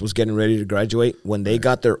senior class was getting ready to graduate. When they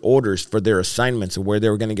got their orders for their assignments and where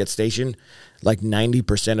they were going to get stationed, like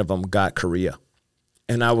 90% of them got Korea.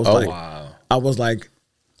 And I was I was like,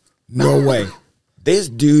 no way. This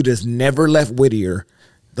dude has never left Whittier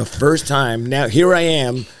the first time. Now, here I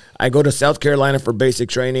am. I go to South Carolina for basic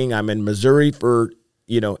training. I'm in Missouri for,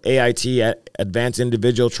 AIT, advanced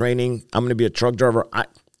individual training. I'm going to be a truck driver.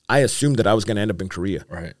 I assumed that I was going to end up in Korea.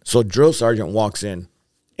 Right. So drill sergeant walks in.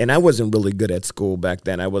 And I wasn't really good at school back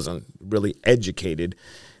then. I wasn't really educated.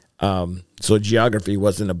 So geography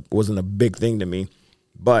wasn't a big thing to me.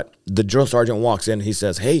 But the drill sergeant walks in. He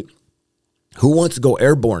says, hey, who wants to go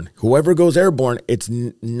airborne? Whoever goes airborne, it's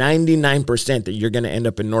 99% that you're going to end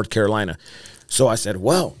up in North Carolina. So I said,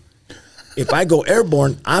 well, if I go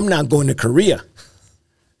airborne, I'm not going to Korea.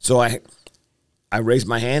 So I raised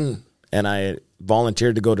my hand and I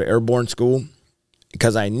volunteered to go to airborne school.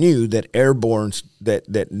 Because I knew that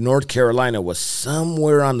that North Carolina was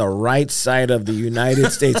somewhere on the right side of the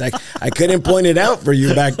United States. I couldn't point it out for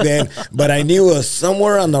you back then, but I knew it was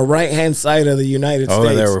somewhere on the right-hand side of the United States.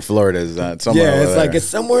 Oh, there where Florida is at. Somewhere yeah, over it's there. like it's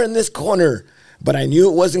somewhere in this corner, but I knew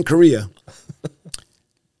it wasn't Korea.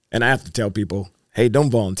 And I have to tell people, hey, don't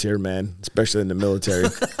volunteer, man, especially in the military.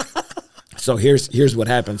 So here's what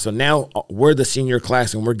happened. So now we're the senior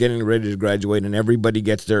class and we're getting ready to graduate and everybody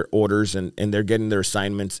gets their orders and they're getting their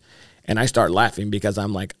assignments. And I start laughing because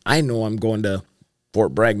I'm like, I know I'm going to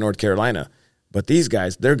Fort Bragg, North Carolina, but these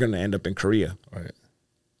guys, they're going to end up in Korea. Right.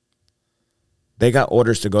 They got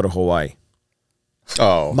orders to go to Hawaii.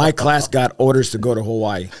 Oh. My class got orders to go to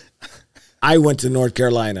Hawaii. I went to North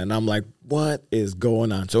Carolina and I'm like, what is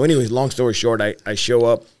going on? So anyways, long story short, I show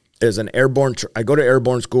up. As an airborne, I go to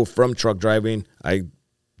airborne school from truck driving. I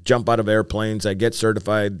jump out of airplanes. I get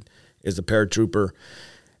certified as a paratrooper.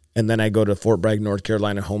 And then I go to Fort Bragg, North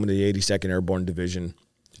Carolina, home of the 82nd Airborne Division.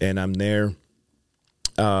 And I'm there.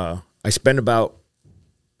 I spent about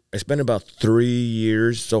 3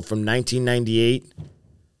 years. So from 1998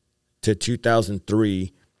 to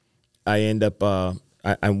 2003, I end up,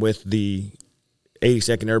 I'm with the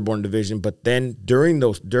 82nd Airborne Division, but then during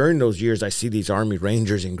those years, I see these Army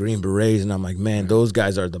Rangers and Green Berets, and I'm like, man, those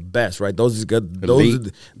guys are the best, right? Those is good.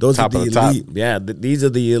 Those are the elite. Yeah, these are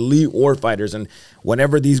the elite war fighters. And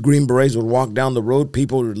whenever these Green Berets would walk down the road,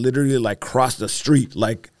 people would literally like cross the street,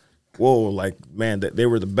 like, whoa, like man, they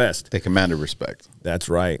were the best. They commanded respect. That's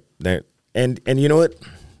right. And you know what?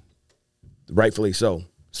 Rightfully so.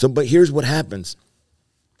 So, but here's what happens.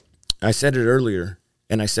 I said it earlier.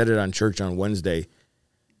 And I said it on church on Wednesday.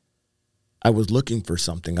 I was looking for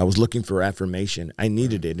something. I was looking for affirmation. I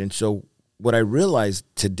needed it. And so what I realized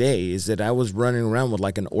today is that I was running around with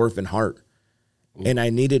like an orphan heart. And I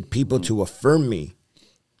needed people to affirm me.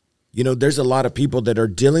 You know, there's a lot of people that are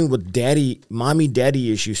dealing with mommy,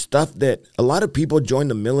 daddy issues, stuff that a lot of people join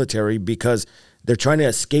the military because they're trying to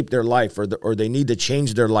escape their life or they need to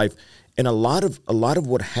change their life. And a lot of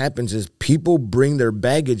what happens is people bring their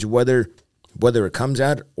baggage, whether it comes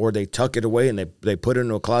out or they tuck it away and they put it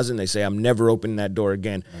in a closet and they say, I'm never opening that door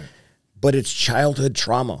again. Right. But it's childhood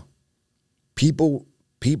trauma. People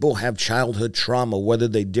have childhood trauma, whether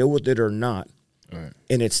they deal with it or not, right.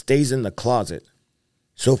 And it stays in the closet.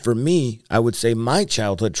 So for me, I would say my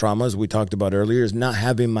childhood trauma, as we talked about earlier, is not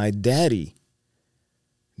having my daddy,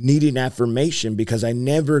 needing affirmation because I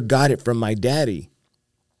never got it from my daddy.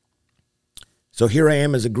 So here I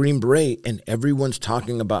am as a Green Beret, and everyone's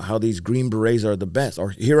talking about how these Green Berets are the best. Or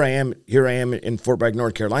here I am in Fort Bragg,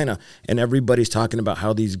 North Carolina, and everybody's talking about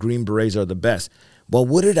how these Green Berets are the best. Well,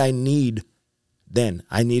 what did I need then?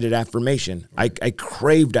 I needed affirmation. I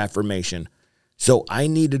craved affirmation. So I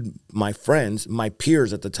needed my friends, my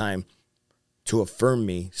peers at the time, to affirm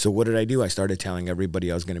me. So what did I do? I started telling everybody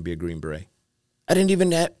I was going to be a Green Beret. I didn't even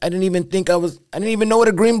know what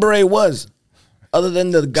a Green Beret was, other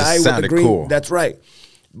than the guy with the green. Cool. That's right.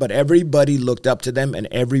 But everybody looked up to them, and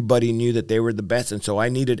everybody knew that they were the best. And so I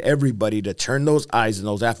needed everybody to turn those eyes and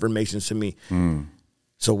those affirmations to me.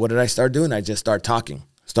 So what did I start doing? I just start talking,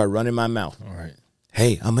 start running my mouth. All right.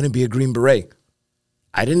 Hey, I'm going to be a Green Beret.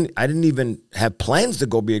 I didn't even have plans to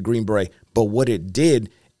go be a Green Beret, but what it did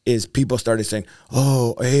is people started saying,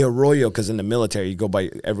 "Oh, hey Arroyo," because in the military you go by,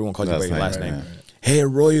 everyone calls you by your last name. Right. Hey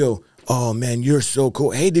Arroyo, oh man, you're so cool.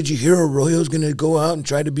 Hey, did you hear Arroyo's gonna go out and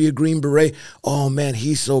try to be a Green Beret? Oh man,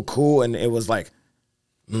 he's so cool. And it was like,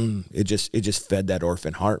 it just fed that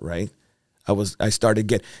orphan heart, right? I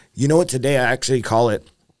started you know what? Today I actually call it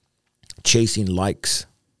chasing likes.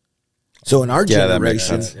 So in our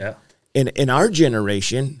generation, in our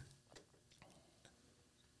generation,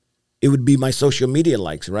 it would be my social media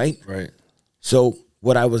likes, right? Right. So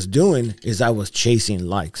what I was doing is I was chasing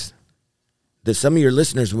likes. That some of your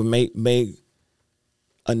listeners may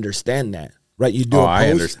understand that, right? You do a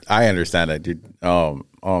post. I understand that, dude. Oh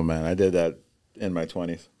man, I did that in my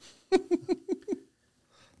 20s.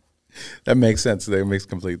 That makes sense. That makes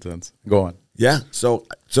complete sense. Go on. Yeah. So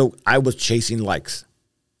I was chasing likes,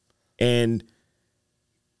 and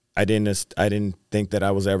I didn't think that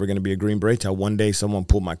I was ever going to be a Green Beret till one day someone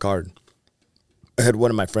pulled my card. I had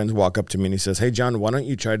one of my friends walk up to me and he says, "Hey John, why don't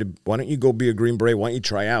you go be a Green Beret? Why don't you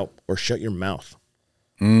try out or shut your mouth?"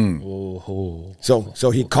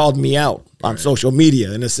 So he called me out on social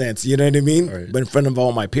media in a sense, you know what I mean? Right. But in front of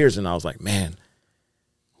all my peers, and I was like, man,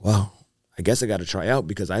 well, I guess I got to try out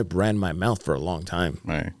because I ran my mouth for a long time.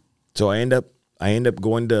 Right. So I end up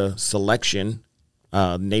going to selection.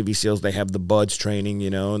 Navy SEALs, they have the BUDS training,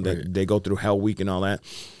 and they go through Hell Week and all that.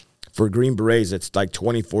 For Green Berets, it's like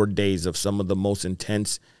 24 days of some of the most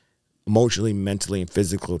intense emotionally, mentally, and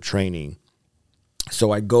physical training.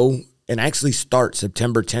 So I go and actually start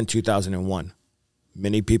September 10, 2001.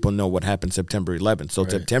 Many people know what happened September 11th. So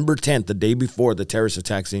September 10th, the day before the terrorist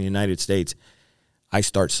attacks in the United States, I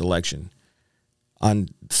start selection. On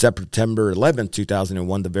September 11th,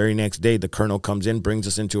 2001, the very next day, the colonel comes in, brings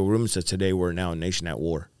us into a room and says, "Today we're now a nation at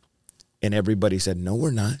war." And everybody said, "No,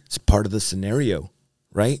 we're not. It's part of the scenario,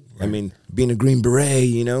 right? I mean, being a Green Beret,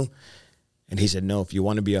 And he said, "No, if you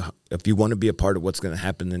want to be a part of what's going to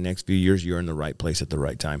happen in the next few years, you're in the right place at the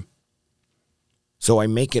right time." So I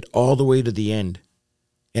make it all the way to the end,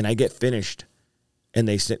 and I get finished, and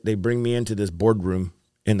they bring me into this boardroom,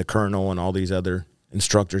 and the colonel and all these other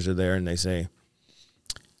instructors are there, and they say,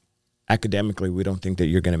 "Academically, we don't think that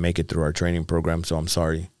you're going to make it through our training program, so I'm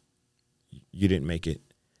sorry. You didn't make it."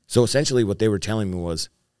 So essentially what they were telling me was,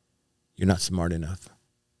 you're not smart enough.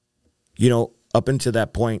 Up until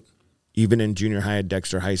that point, even in junior high at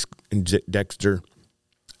Dexter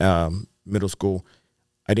Middle School,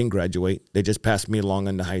 I didn't graduate. They just passed me along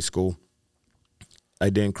into high school. I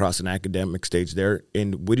didn't cross an academic stage there.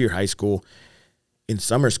 In Whittier High School, in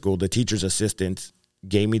summer school, the teacher's assistants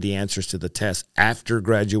gave me the answers to the test after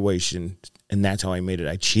graduation, and that's how I made it.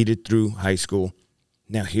 I cheated through high school.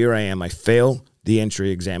 Now here I am. I fail the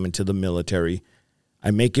entry exam into the military.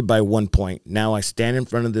 I make it by 1 point. Now I stand in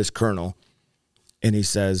front of this colonel, and he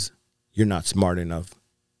says, "You're not smart enough."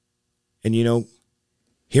 And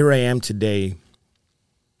here I am today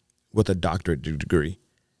with a doctorate degree.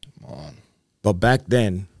 Come on. But back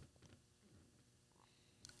then,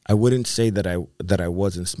 I wouldn't say that I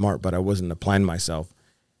wasn't smart, but I wasn't applying myself.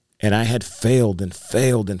 And I had failed and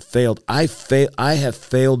failed and failed. I have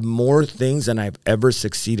failed more things than I've ever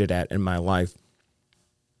succeeded at in my life.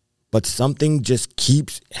 But something just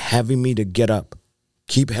keeps having me to get up,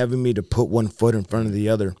 keep having me to put one foot in front of the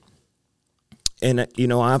other. And, I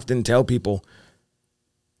often tell people,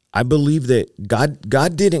 I believe that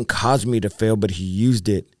God didn't cause me to fail, but he used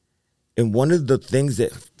it. And one of the things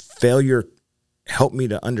that failure helped me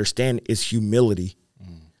to understand is humility,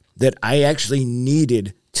 that I actually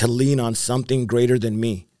needed to lean on something greater than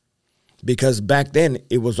me. Because back then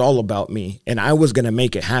it was all about me and I was going to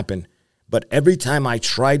make it happen. But every time I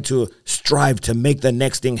tried to strive to make the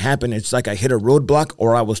next thing happen, it's like I hit a roadblock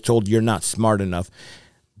or I was told you're not smart enough.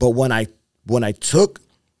 But when I took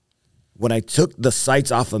the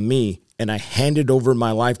sights off of me and I handed over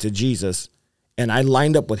my life to Jesus and I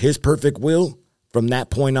lined up with his perfect will, From that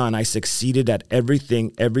point on, I succeeded at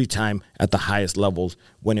everything, every time at the highest levels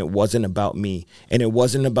when it wasn't about me. And it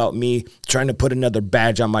wasn't about me trying to put another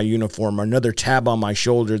badge on my uniform or another tab on my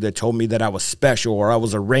shoulder that told me that I was special or I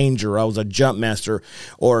was a ranger or I was a jump master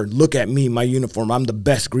or look at me, my uniform, I'm the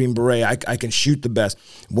best Green Beret, I can shoot the best.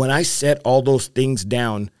 When I set all those things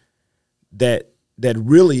down that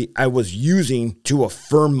really I was using to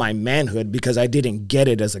affirm my manhood because I didn't get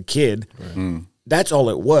it as a kid, right. That's all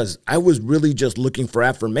it was. I was really just looking for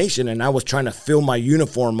affirmation, and I was trying to fill my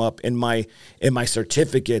uniform up in my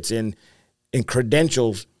certificates and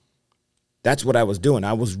credentials. That's what I was doing.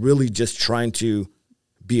 I was really just trying to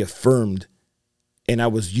be affirmed, and I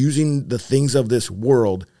was using the things of this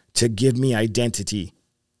world to give me identity.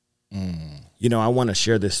 You know, I want to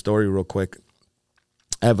share this story real quick.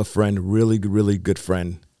 I have a friend, really, really good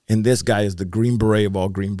friend, and this guy is the Green Beret of all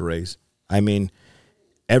Green Berets. I mean,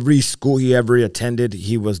 every school he ever attended,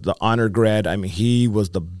 he was the honor grad. I mean, he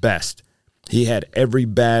was the best. He had every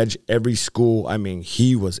badge, every school. I mean,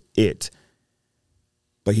 he was it.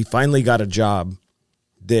 But he finally got a job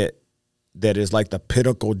that is like the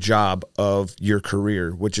pinnacle job of your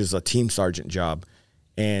career, which is a team sergeant job.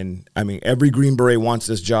 And I mean, every Green Beret wants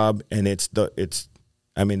this job, and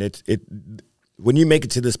when you make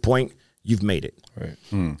it to this point, you've made it. Right.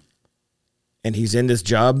 And he's in this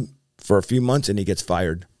job for a few months, and he gets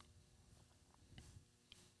fired.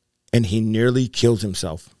 And he nearly kills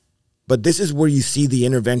himself. But this is where you see the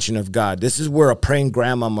intervention of God. This is where a praying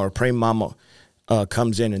grandmama or a praying mama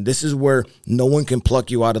comes in. And this is where no one can pluck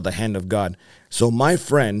you out of the hand of God. So my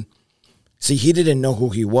friend, see, he didn't know who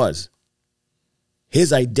he was.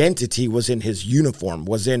 His identity was in his uniform,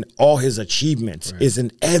 was in all his achievements, right. Is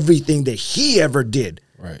in everything that he ever did.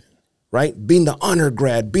 Right? Being the honor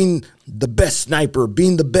grad, being the best sniper,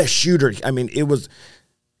 being the best shooter. I mean,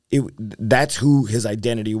 that's who his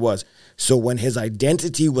identity was. So when his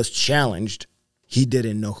identity was challenged, he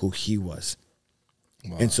didn't know who he was.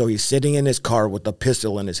 Wow. And so he's sitting in his car with a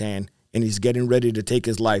pistol in his hand, and he's getting ready to take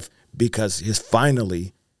his life because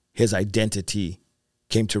finally his identity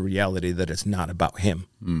came to reality that it's not about him.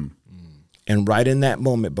 And right in that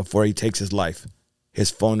moment before he takes his life,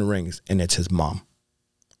 his phone rings, and it's his mom.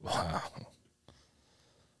 Wow.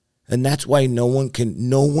 And that's why no one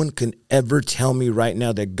can ever tell me right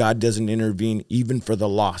now that God doesn't intervene even for the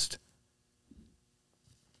lost.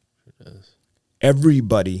 It does.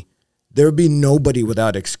 Everybody, there'll be nobody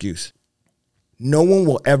without excuse. No one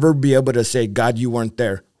will ever be able to say, God, you weren't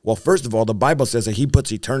there. Well, first of all, the Bible says that he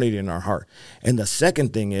puts eternity in our heart. And the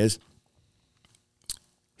second thing is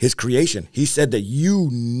his creation. He said that you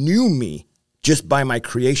knew me just by my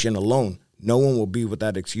creation alone. No one will be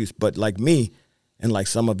without excuse. But like me and like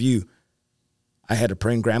some of you, I had a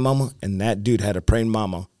praying grandmama, and that dude had a praying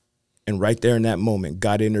mama. And right there in that moment,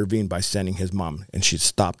 God intervened by sending his mom, and she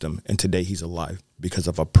stopped him. And today he's alive because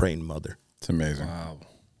of a praying mother. It's amazing.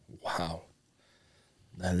 Wow.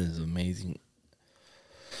 That is amazing.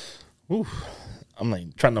 Ooh. I'm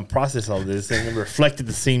like trying to process all this and reflect at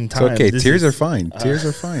the same time. It's okay. Tears are fine. Tears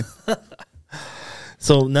are fine.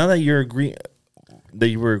 So now that you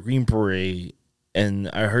were a Green Beret, and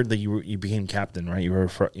I heard that you became captain, right? You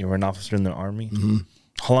were an officer in the Army. Mm-hmm.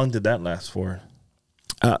 How long did that last for?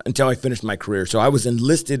 Until I finished my career. So I was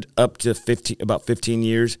enlisted up to about 15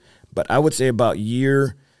 years, but I would say about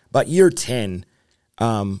year 10,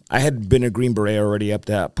 I had been a Green Beret already up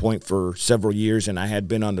to that point for several years, and I had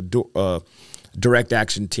been on the direct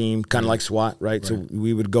action team, kind of like SWAT, right? So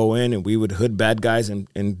we would go in and we would hood bad guys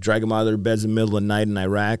and drag them out of their beds in the middle of the night in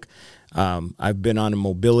Iraq. I've been on a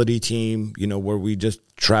mobility team, where we just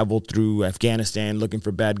traveled through Afghanistan looking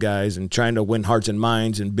for bad guys and trying to win hearts and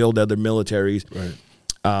minds and build other militaries.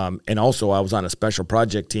 Right. And also I was on a special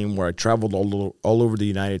project team where I traveled all over the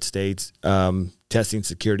United States, testing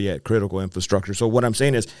security at critical infrastructure. So what I'm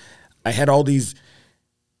saying is I had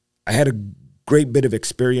a great bit of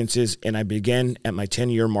experiences, and I began at my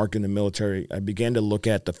 10-year mark in the military. I began to look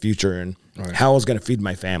at the future and how I was going to feed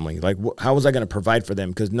my family. Like, how was I going to provide for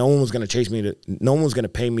them? Because no one was going to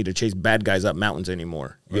pay me to chase bad guys up mountains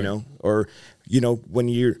anymore, or,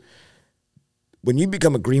 when you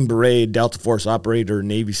become a Green Beret, Delta Force operator,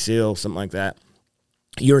 Navy SEAL, something like that,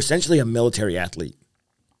 you're essentially a military athlete,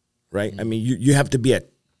 right? I mean, you have to be at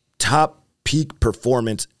top peak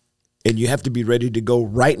performance, and you have to be ready to go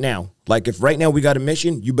right now. Like, if right now we got a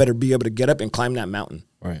mission, you better be able to get up and climb that mountain.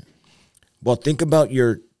 Right. Well, think about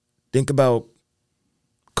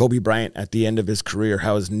Kobe Bryant at the end of his career,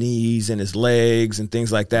 how his knees and his legs and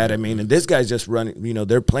things like that. I mean, and this guy's just running,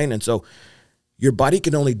 they're playing. And so your body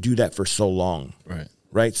can only do that for so long. Right.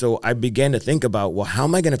 Right. So I began to think about, well, how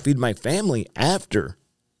am I going to feed my family after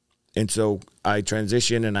And so I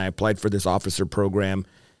transitioned and I applied for this officer program,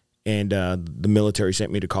 and the military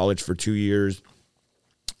sent me to college for 2 years.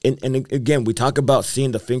 And again, we talk about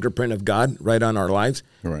seeing the fingerprint of God right on our lives.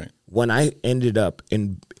 Right. When I ended up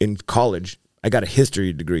in college, I got a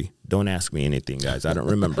history degree. Don't ask me anything, guys. I don't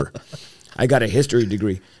remember. I got a history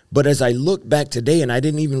degree. But as I look back today, and I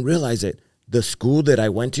didn't even realize it, the school that I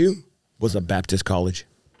went to was a Baptist college.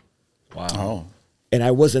 Wow. Oh. And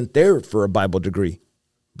I wasn't there for a Bible degree.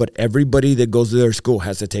 But everybody that goes to their school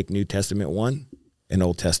has to take New Testament 1 and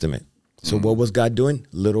Old Testament. So what was God doing?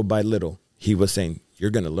 Little by little, he was saying,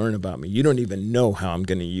 you're going to learn about me. You don't even know how I'm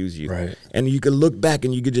going to use you. Right. And you could look back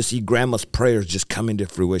and you could just see grandma's prayers just come into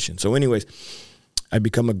fruition. So anyways, I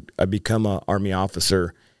become a Army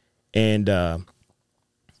officer, and I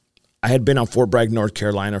had been on Fort Bragg, North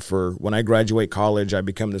Carolina when I graduate college, I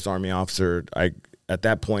become this Army officer. At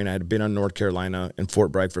that point, I had been on North Carolina and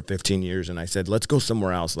Fort Bragg for 15 years, and I said, let's go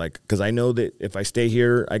somewhere else, because I know that if I stay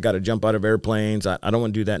here, I got to jump out of airplanes. I don't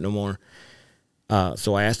want to do that no more.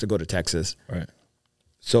 So I asked to go to Texas. Right.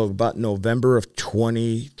 So about November of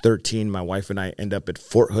 2013, my wife and I end up at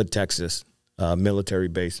Fort Hood, Texas, military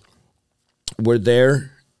base. We're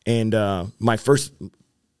there, and I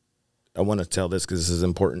want to tell this because this is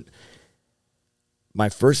important. My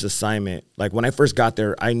first assignment, like when I first got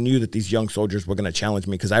there, I knew that these young soldiers were going to challenge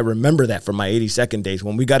me, because I remember that from my 82nd days.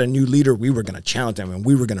 When we got a new leader, we were going to challenge them and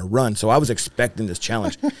we were going to run. So I was expecting this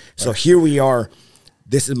challenge. So here we are.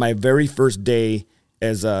 This is my very first day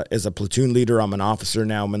as a platoon leader. I'm an officer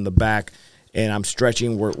now. I'm in the back and I'm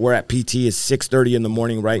stretching. We're at PT. It's 6:30 in the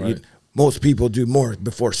morning, right? Most people do more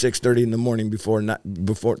before 6:30 in the morning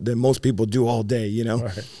than most people do all day, you know?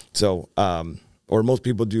 Right. So, or most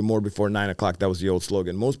people do more before 9 o'clock. That was the old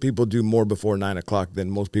slogan. Most people do more before 9 o'clock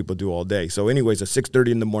than most people do all day. So anyways, at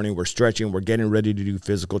 6:30 in the morning, we're stretching. We're getting ready to do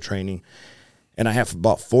physical training. And I have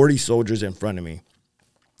about 40 soldiers in front of me.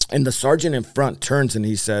 And the sergeant in front turns and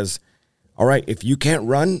he says, all right, if you can't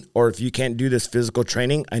run or if you can't do this physical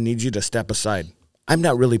training, I need you to step aside. I'm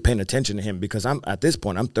not really paying attention to him because at this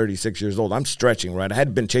point, I'm 36 years old. I'm stretching, right? I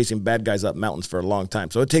had been chasing bad guys up mountains for a long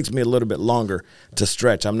time. So it takes me a little bit longer to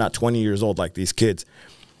stretch. I'm not 20 years old like these kids.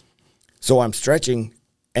 So I'm stretching,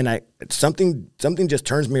 and something just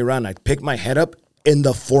turns me around. I pick my head up, and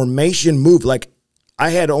the formation moved. Like,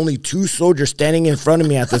 I had only 2 soldiers standing in front of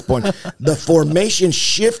me at this point. The formation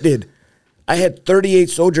shifted. I had 38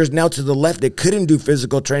 soldiers now to the left that couldn't do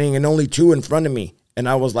physical training and only 2 in front of me. And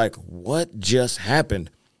I was like, what just happened?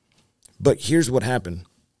 But here's what happened.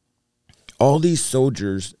 All these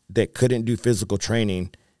soldiers that couldn't do physical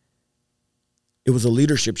training, it was a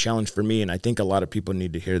leadership challenge for me, and I think a lot of people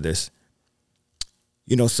need to hear this.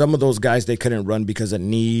 You know, some of those guys, they couldn't run because of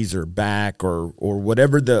knees or back or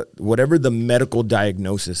whatever the medical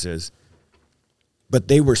diagnosis is. But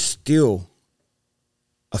they were still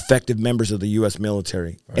effective members of the U.S.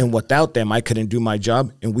 military. Right. And without them, I couldn't do my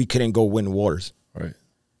job, and we couldn't go win wars. Right.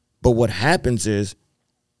 But what happens is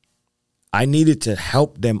I needed to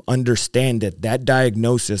help them understand that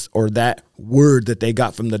diagnosis or that word that they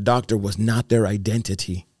got from the doctor was not their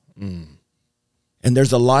identity. Mm. And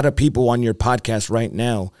there's a lot of people on your podcast right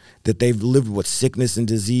now that they've lived with sickness and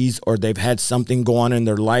disease, or they've had something go on in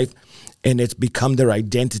their life and it's become their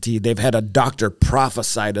identity. They've had a doctor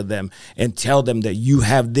prophesy to them and tell them that you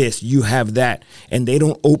have this, you have that. And they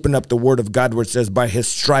don't open up the word of God where it says, by his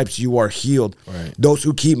stripes you are healed. Right. Those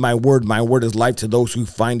who keep my word is life to those who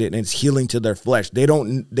find it, and it's healing to their flesh. They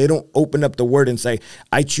don't open up the word and say,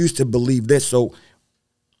 I choose to believe this. So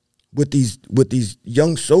with these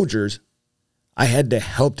young soldiers, I had to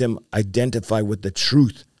help them identify with the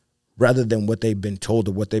truth rather than what they've been told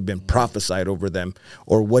or what they've been prophesied over them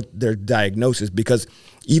or what their diagnosis. Because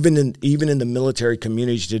even in the military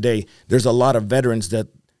community today, there's a lot of veterans that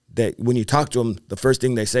when you talk to them, the first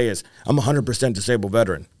thing they say is, I'm a 100% disabled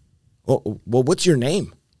veteran. Well, what's your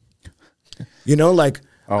name? You know, like,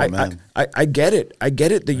 I get it. I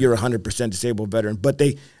get it that you're a 100% disabled veteran, but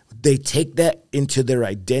they take that into their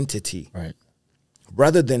identity. Right.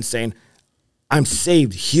 Rather than saying, I'm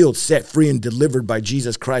saved, healed, set free, and delivered by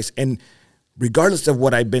Jesus Christ. And regardless of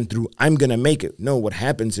what I've been through, I'm going to make it. No, what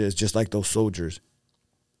happens is, just like those soldiers,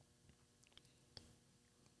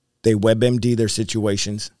 they WebMD their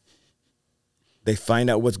situations. They find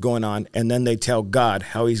out what's going on, and then they tell God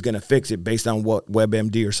how he's going to fix it based on what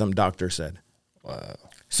WebMD or some doctor said. Wow.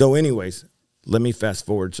 So anyways, let me fast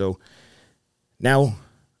forward. So now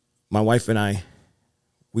my wife and I,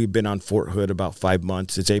 we've been on Fort Hood about 5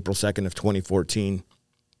 months. It's April 2nd of 2014.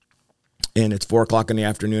 And it's 4:00 in the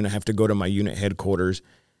afternoon. I have to go to my unit headquarters.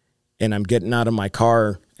 And I'm getting out of my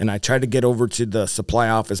car, And I tried to get over to the supply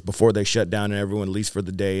office before they shut down and everyone leaves for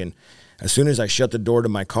the day. And as soon as I shut the door to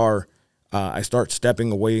my car, I start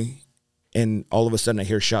stepping away, and all of a sudden I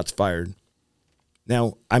hear shots fired.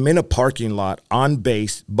 Now, I'm in a parking lot on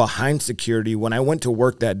base behind security. When I went to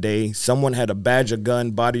work that day, someone had a badge, a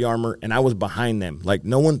gun, body armor, and I was behind them. Like,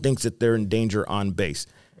 no one thinks that they're in danger on base.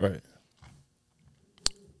 Right.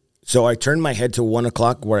 So I turned my head to 1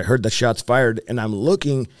 o'clock where I heard the shots fired, and I'm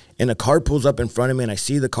looking, and a car pulls up in front of me, and I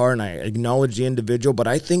see the car, and I acknowledge the individual, but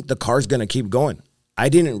I think the car's going to keep going. I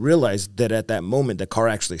didn't realize that at that moment the car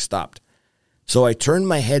actually stopped. So I turned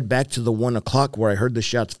my head back to the 1 o'clock where I heard the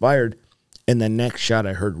shots fired, and the next shot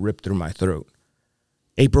I heard ripped through my throat.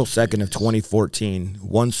 April 2nd of 2014,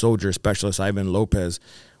 one soldier, Specialist Ivan Lopez,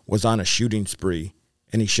 was on a shooting spree,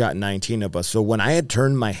 and he shot 19 of us. So when I had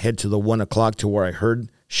turned my head to the 1 o'clock to where I heard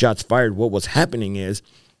shots fired, what was happening is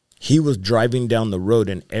he was driving down the road,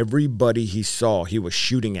 and everybody he saw, he was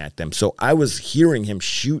shooting at them. So I was hearing him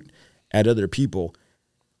shoot at other people.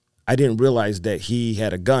 I didn't realize that he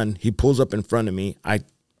had a gun. He pulls up in front of me. I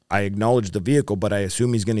acknowledge the vehicle, but I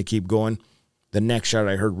assume he's going to keep going. The next shot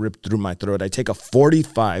I heard ripped through my throat. I take a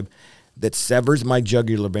 .45 that severs my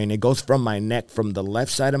jugular vein. It goes from my neck, from the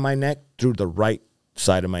left side of my neck through the right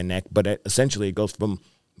side of my neck. But essentially it goes from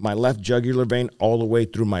my left jugular vein all the way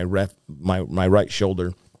through my right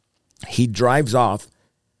shoulder. He drives off.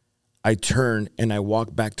 I turn and I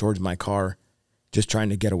walk back towards my car, just trying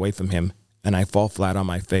to get away from him. And I fall flat on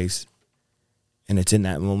my face. And it's in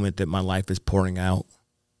that moment that my life is pouring out.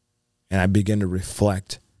 And I begin to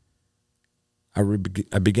reflect. I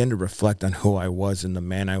began to reflect on who I was and the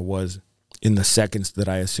man I was in the seconds that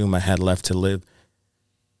I assume I had left to live.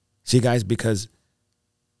 See, guys, because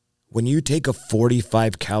when you take a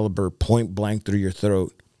 .45 caliber point blank through your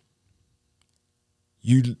throat,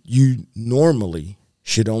 you normally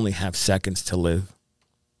should only have seconds to live.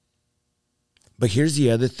 But here's the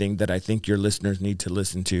other thing that I think your listeners need to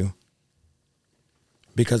listen to.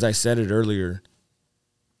 Because I said it earlier,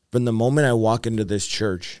 from the moment I walk into this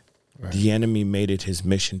church, right, the enemy made it his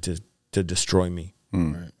mission to destroy me.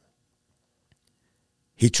 Right.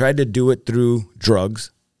 He tried to do it through drugs.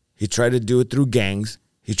 He tried to do it through gangs.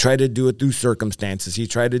 He tried to do it through circumstances. He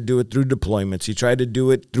tried to do it through deployments. He tried to do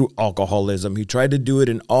it through alcoholism. He tried to do it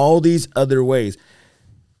in all these other ways.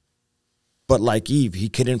 But like Eve, he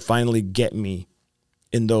couldn't finally get me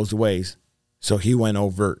in those ways. So he went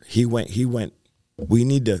overt. He went, we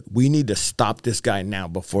need to stop this guy now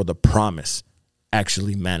before the promise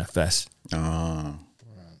actually manifests.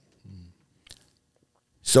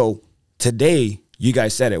 So today, you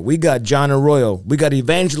guys said it. We got John Arroyo. We got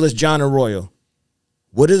Evangelist John Arroyo.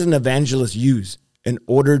 What does an evangelist use in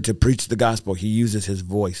order to preach the gospel? He uses his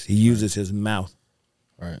voice. He uses his mouth.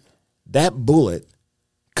 Right. That bullet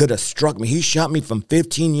could have struck me. He shot me from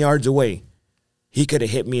 15 yards away. He could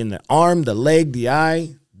have hit me in the arm, the leg, the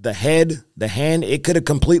eye, the head, the hand. It could have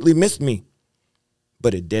completely missed me,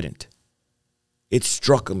 but it didn't. It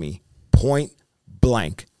struck me point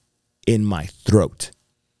blank in my throat.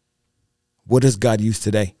 What does God use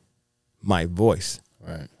today? My voice.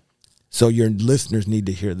 Right. So your listeners need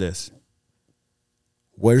to hear this.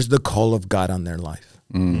 Where's the call of God on their life?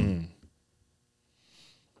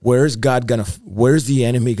 Where's the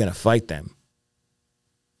enemy gonna fight them?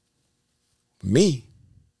 Me,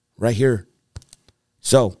 right here.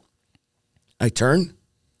 So I turn,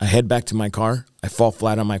 I head back to my car. I fall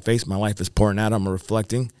flat on my face. My life is pouring out. I'm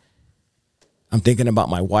reflecting. I'm thinking about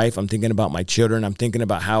my wife. I'm thinking about my children. I'm thinking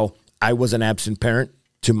about how I was an absent parent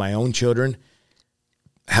to my own children.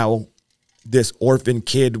 How this orphan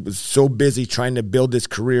kid was so busy trying to build his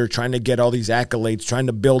career, trying to get all these accolades, trying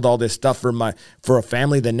to build all this stuff for a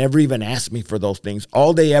family that never even asked me for those things.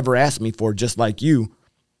 All they ever asked me for, just like you,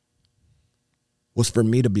 was for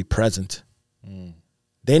me to be present.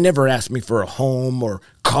 They never asked me for a home or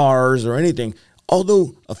cars or anything.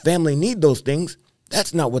 Although a family need those things,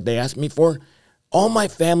 that's not what they asked me for. All my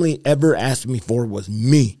family ever asked me for was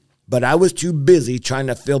me. But I was too busy trying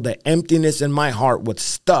to fill the emptiness in my heart with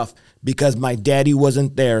stuff because my daddy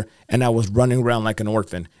wasn't there and I was running around like an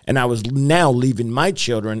orphan. And I was now leaving my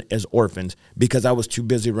children as orphans because I was too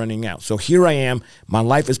busy running out. So here I am. My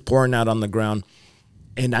life is pouring out on the ground.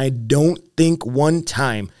 And I don't think one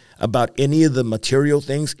time about any of the material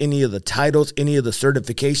things, any of the titles, any of the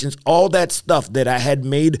certifications, all that stuff that I had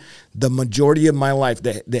made the majority of my life,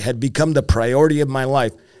 that had become the priority of my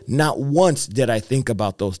life. Not once did I think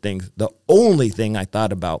about those things. The only thing I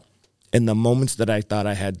thought about in the moments that I thought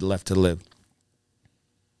I had left to live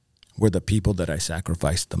were the people that I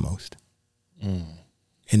sacrificed the most. And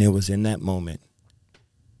it was in that moment,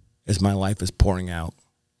 as my life is pouring out,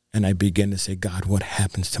 And I begin to say, God, what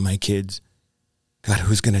happens to my kids? God,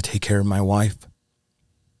 who's going to take care of my wife?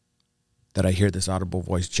 That I hear this audible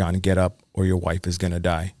voice, John, get up or your wife is going to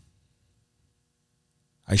die.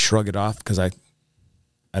 I shrug it off because I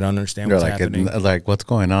don't understand what's happening. Like, what's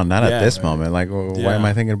going on? Not at this moment. Like, why am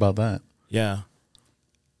I thinking about that? Yeah.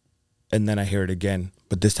 And then I hear it again,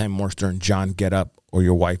 but this time more stern, John, get up or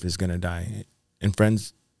your wife is going to die. And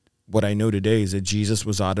friends, what I know today is that Jesus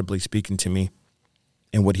was audibly speaking to me.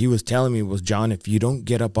 And what he was telling me was, John, if you don't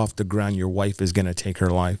get up off the ground, your wife is going to take her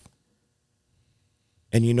life.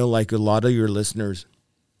 And you know, like a lot of your listeners,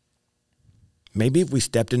 maybe if we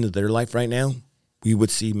stepped into their life right now, we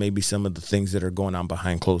would see maybe some of the things that are going on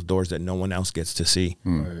behind closed doors that no one else gets to see.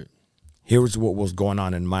 Right. Here's what was going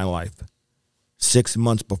on in my life. 6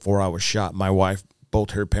 months before I was shot, my wife,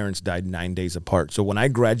 both her parents died 9 days apart. So when I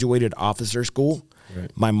graduated officer school,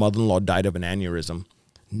 my mother-in-law died of an aneurysm.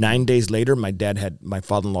 9 days later, my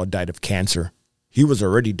father-in-law died of cancer. He was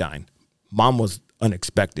already dying. Mom was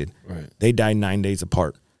unexpected. Right. They died 9 days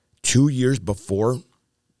apart. 2 years before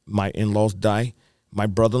my in-laws die, my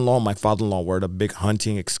brother-in-law and my father-in-law were at a big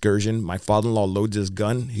hunting excursion. My father-in-law loads his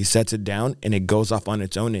gun. He sets it down, and it goes off on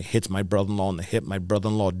its own. It hits my brother-in-law in the hip. My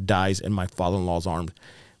brother-in-law dies in my father-in-law's arms.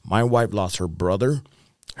 My wife lost her brother,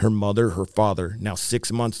 her mother, her father. Now,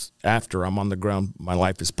 6 months after I'm on the ground, my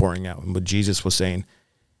life is pouring out. And what Jesus was saying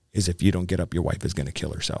is, if you don't get up, your wife is going to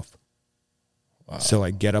kill herself. Wow. So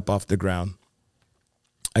I get up off the ground.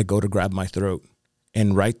 I go to grab my throat.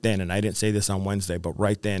 And right then, and I didn't say this on Wednesday, but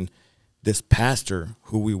right then, this pastor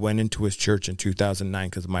who we went into his church in 2009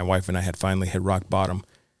 because my wife and I had finally hit rock bottom,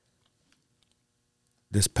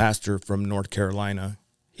 this pastor from North Carolina,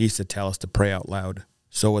 he used to tell us to pray out loud.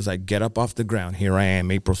 So as I get up off the ground, here I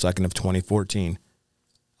am, April 2nd of 2014,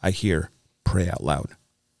 I hear, pray out loud.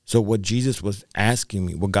 So what Jesus was asking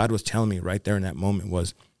me, what God was telling me right there in that moment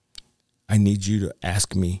was, I need you to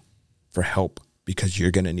ask me for help because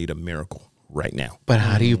you're going to need a miracle right now. But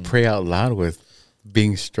how do you pray out loud with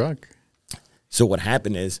being struck? So what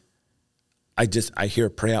happened is I hear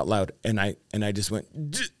pray out loud and I just went,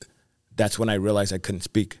 that's when I realized I couldn't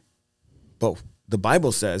speak. But the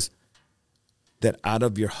Bible says that out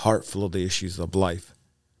of your heart flow the issues of life.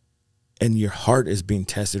 And your heart is being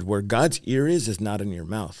tested. Where God's ear is not in your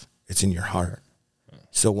mouth. It's in your heart.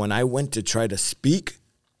 So when I went to try to speak,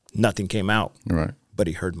 nothing came out. Right. But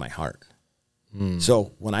he heard my heart.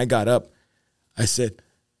 So when I got up, I said,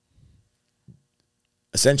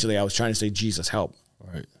 essentially, I was trying to say, Jesus, help.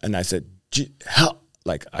 Right. And I said, help.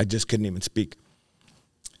 Like, I just couldn't even speak.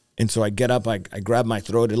 And so I get up, I grab my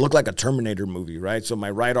throat. It looked like a Terminator movie, right? So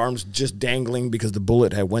my right arm's just dangling because the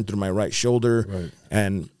bullet had went through my right shoulder. Right.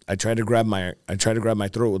 And I tried to grab my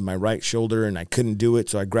throat with my right shoulder, and I couldn't do it.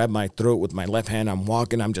 So I grabbed my throat with my left hand. I'm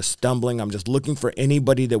walking. I'm just stumbling. I'm just looking for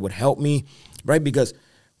anybody that would help me, right? Because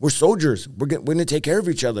we're soldiers. We're going to take care of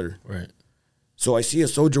each other. Right. So I see a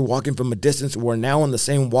soldier walking from a distance. We're now on the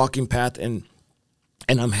same walking path, and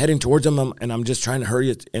I'm heading towards him, and I'm just trying to hurry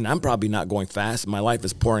it. And I'm probably not going fast. My life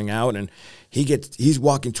is pouring out, and he's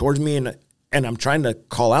walking towards me, and I'm trying to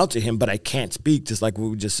call out to him, but I can't speak, just like what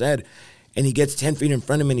we just said. And he gets 10 feet in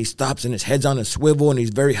front of me, and he stops, and his head's on a swivel, and he's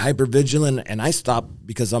very hyper vigilant. And I stop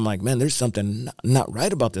because I'm like, man, there's something not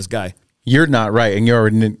right about this guy. You're not right, and you're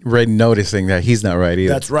already noticing that he's not right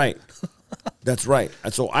either. That's right. That's right.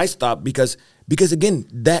 And so I stopped because again,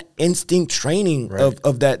 that instinct training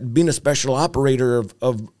of that being a special operator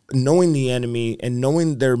of knowing the enemy and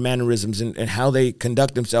knowing their mannerisms and how they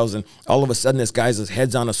conduct themselves, and all of a sudden this guy's his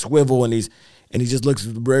head's on a swivel and he just looks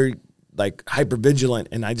very like hyper vigilant,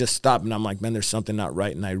 and I just stopped and I'm like, man, there's something not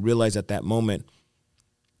right. And I realized at that moment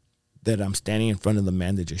that I'm standing in front of the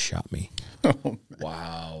man that just shot me.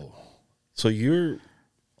 Wow. So you're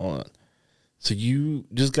on. So you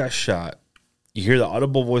just got shot. You hear the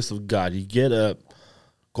audible voice of God. You get up,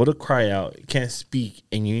 go to cry out. You can't speak,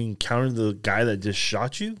 and you encounter the guy that just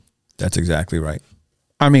shot you. That's exactly right.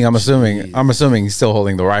 I mean, I'm assuming he's still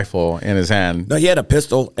holding the rifle in his hand. No, he had a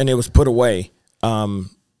pistol, and it was put away. So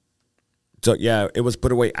yeah, it was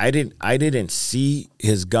put away. I didn't see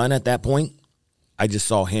his gun at that point. I just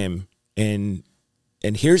saw him, and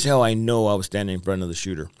here's how I know I was standing in front of the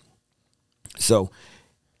shooter. So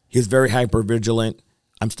he's very hyper vigilant.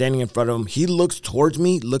 I'm standing in front of him. He looks towards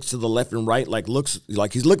me, looks to the left and right, looks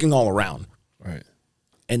like he's looking all around. Right.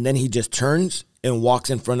 And then he just turns and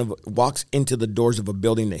walks into the doors of a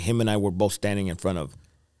building that him and I were both standing in front of.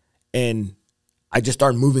 And I just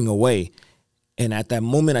started moving away. And at that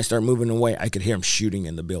moment I started moving away, I could hear him shooting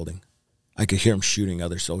in the building. I could hear him shooting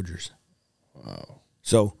other soldiers. Wow.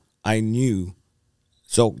 So I knew.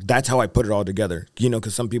 So that's how I put it all together. You know,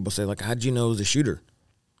 because some people say, like, how'd you know it was a shooter?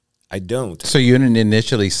 I don't. So you didn't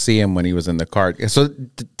initially see him when he was in the car. So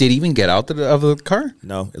did he even get out of the car?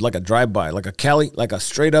 No, it's like a drive-by, like a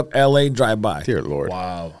straight up LA drive-by. Dear Lord.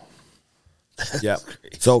 Wow. Yeah.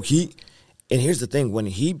 So and here's the thing: when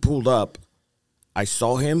he pulled up, I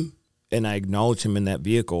saw him and I acknowledged him in that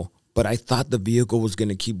vehicle, but I thought the vehicle was going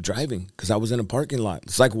to keep driving because I was in a parking lot.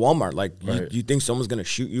 It's like Walmart. Like you think someone's going to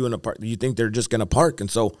shoot you in a park? You think they're just going to park? And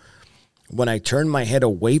so when I turned my head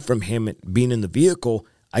away from him being in the vehicle,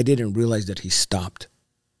 I didn't realize that he stopped.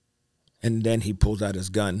 And then he pulls out his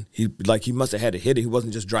gun. He must have had to hit it. He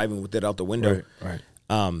wasn't just driving with it out the window. Right.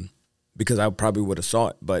 Because I probably would have saw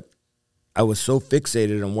it. But I was so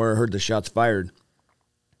fixated on where I heard the shots fired.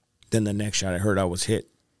 Then the next shot I heard, I was hit.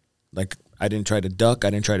 Like, I didn't try to duck. I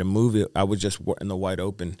didn't try to move it. I was just in the wide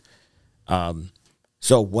open.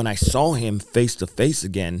 So when I saw him face to face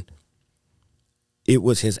again, it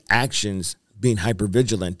was his actions being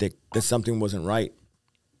hypervigilant that something wasn't right.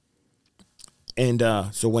 And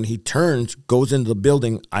so when he turns, goes into the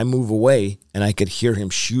building, I move away, and I could hear him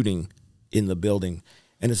shooting in the building.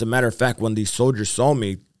 And as a matter of fact, when these soldiers saw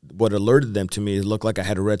me, what alerted them to me, it looked like I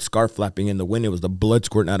had a red scarf flapping in the wind. It was the blood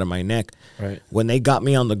squirting out of my neck. Right. When they got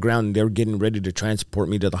me on the ground and they were getting ready to transport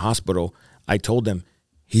me to the hospital, I told them,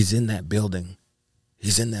 he's in that building.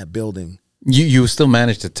 He's in that building. You still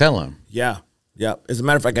managed to tell him? Yeah. Yeah. As a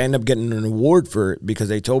matter of fact, I ended up getting an award for it because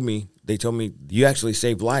they told me you actually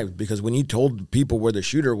saved lives, because when you told people where the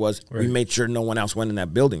shooter was, we made sure no one else went in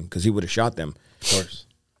that building because he would have shot them. Of course.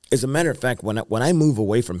 As a matter of fact, when I move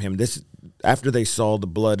away from him, after they saw the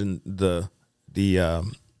blood and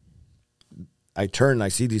I turn, I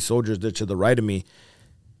see these soldiers that to the right of me,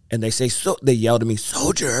 and they yell to me,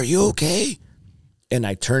 "Soldier, are you okay?" And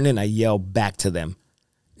I turn and I yell back to them,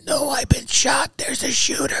 "No, I've been shot. There's a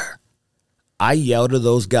shooter." I yelled to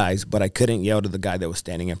those guys, but I couldn't yell to the guy that was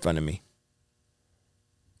standing in front of me.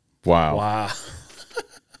 Wow.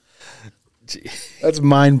 That's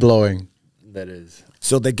mind-blowing. That is.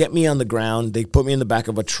 So they get me on the ground. They put me in the back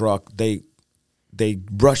of a truck. They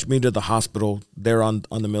rushed me to the hospital. They're on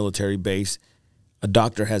the military base. A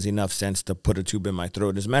doctor has enough sense to put a tube in my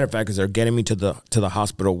throat. As a matter of fact, as they're getting me to the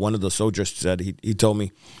hospital, one of the soldiers said, he told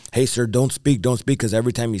me, "Hey, sir, don't speak, because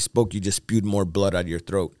every time you spoke, you just spewed more blood out of your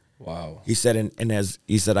throat." Wow. He said, and as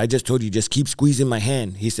he said, "I just told you, just keep squeezing my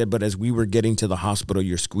hand." He said, "But as we were getting to the hospital,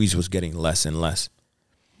 your squeeze was getting less and less."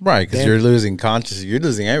 Right, because you're losing consciousness. You're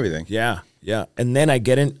losing everything. Yeah, yeah. And then I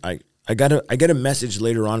get a message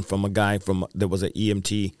later on from a guy that was an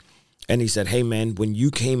EMT, and he said, "Hey, man, when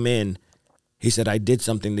you came in," he said, "I did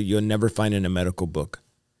something that you'll never find in a medical book."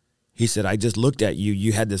 He said, "I just looked at you.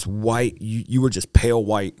 You had this white, you were just pale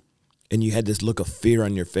white, and you had this look of fear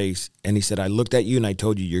on your face." And he said, "I looked at you and I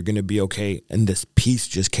told you you're going to be okay. And this peace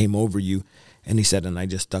just came over you." And he said, "And I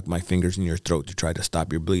just stuck my fingers in your throat to try to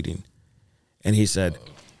stop your bleeding." And he said,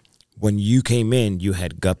 "When you came in, you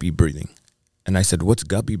had guppy breathing." And I said, "What's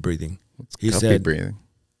guppy breathing?" He said,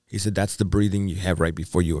 "That's the breathing you have right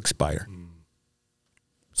before you expire."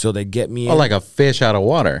 So they get me in. Oh, like a fish out of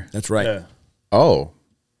water. That's right. Yeah. Oh.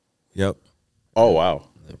 Yep. Oh, wow.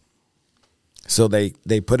 So they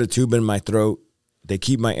put a tube in my throat. They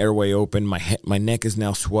keep my airway open. My neck is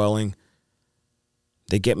now swelling.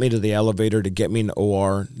 They get me to the elevator to get me in the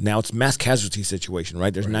OR. Now it's mass casualty situation,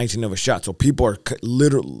 right? There's 19 of us shot. So people are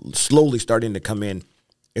literally slowly starting to come in.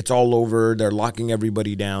 It's all over. They're locking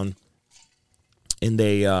everybody down. And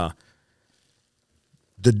the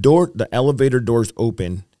elevator doors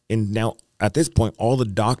open. And now at this point, all the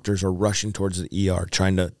doctors are rushing towards the ER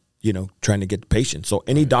trying to get the patient. So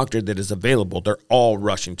any doctor that is available, they're all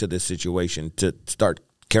rushing to this situation to start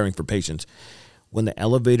caring for patients. When the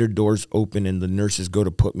elevator doors open and the nurses go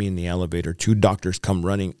to put me in the elevator, 2 doctors come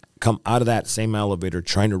out of that same elevator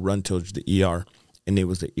trying to run towards the ER, and it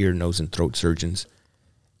was the ear, nose, and throat surgeons.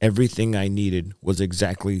 Everything I needed was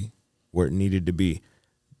exactly where it needed to be.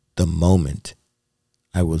 The moment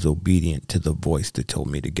I was obedient to the voice that told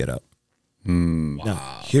me to get up. Wow.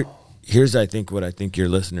 Now, here's what I think your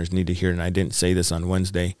listeners need to hear, and I didn't say this on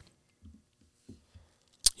Wednesday.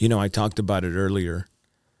 I talked about it earlier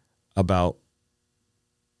about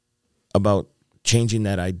changing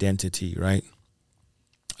that identity, right?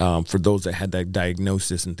 For those that had that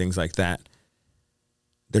diagnosis and things like that.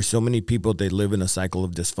 There's so many people, they live in a cycle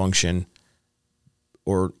of dysfunction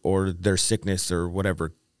or their sickness or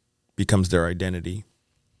whatever becomes their identity.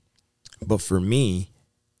 But for me,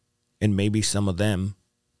 and maybe some of them,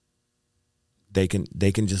 they can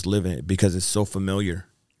just live in it because it's so familiar.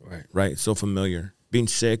 Right? It's so familiar. Being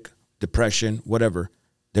sick, depression, whatever.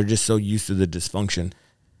 They're just so used to the dysfunction.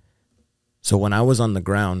 So when I was on the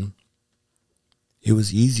ground, it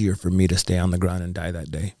was easier for me to stay on the ground and die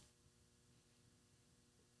that day.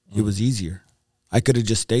 It was easier. I could have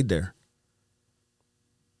just stayed there.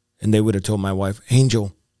 And they would have told my wife,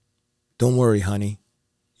 Angel, don't worry, honey.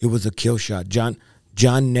 It was a kill shot. John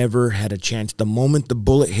never had a chance. The moment the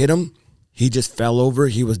bullet hit him, he just fell over.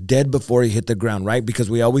 He was dead before he hit the ground, right? Because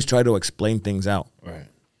we always try to explain things out. Right.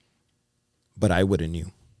 But I would have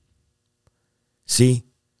knew. See,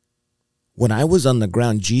 when I was on the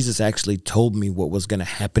ground, Jesus actually told me what was going to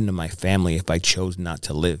happen to my family if I chose not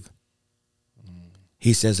to live.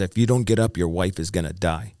 He says, if you don't get up, your wife is going to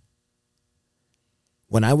die.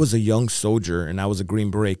 When I was a young soldier and I was a Green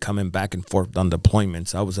Beret coming back and forth on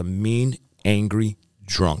deployments, I was a mean, angry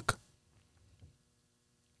drunk.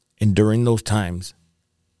 And during those times,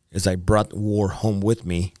 as I brought war home with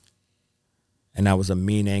me, and I was a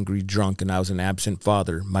mean, angry drunk, and I was an absent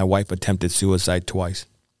father, my wife attempted suicide twice.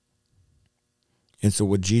 And so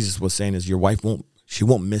what Jesus was saying is, your wife won't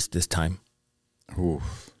miss this time.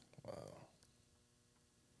 Oof.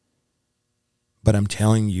 But I'm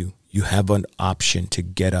telling you, you have an option to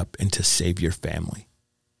get up and to save your family.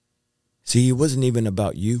 See, it wasn't even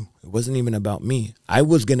about you. It wasn't even about me. I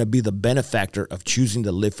was going to be the benefactor of choosing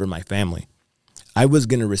to live for my family. I was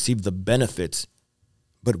going to receive the benefits.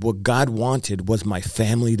 But what God wanted was my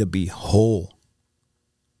family to be whole.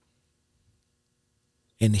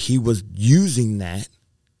 And he was using that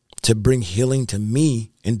to bring healing to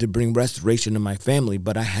me and to bring restoration to my family.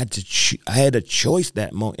 But I had a choice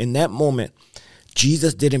in that moment.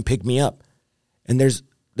 Jesus didn't pick me up. And there's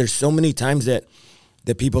so many times that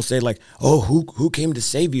people say like, oh, who came to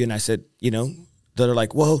save you? And I said, they're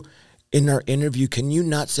like, well, in our interview, can you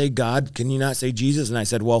not say God? Can you not say Jesus? And I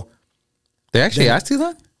said, well. They actually asked you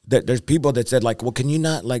that? There's people that said like, well, can you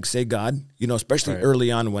not like say God? Especially Right.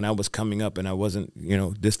 early on when I was coming up and I wasn't,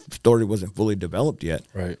 this story wasn't fully developed yet.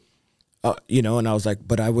 Right. And I was like,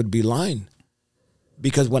 but I would be lying.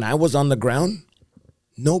 Because when I was on the ground,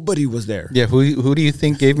 nobody was there. Yeah, who do you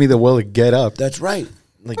think gave me the will to get up? That's right.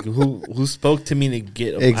 Like who spoke to me to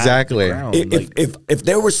get up Exactly. out of the ground? If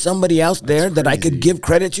there was somebody else there that I could give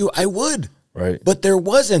credit to, I would. Right. But there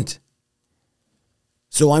wasn't.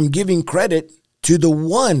 So I'm giving credit to the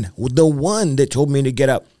one that told me to get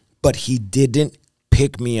up. But he didn't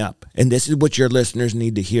pick me up. And this is what your listeners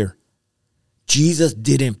need to hear. Jesus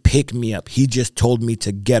didn't pick me up. He just told me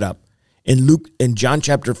to get up. In John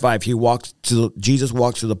chapter 5, Jesus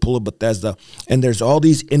walks to the pool of Bethesda, and there's all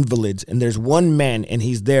these invalids, and there's one man, and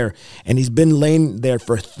he's there, and he's been laying there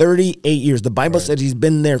for 38 years. The Bible said he's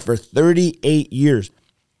been there for 38 years.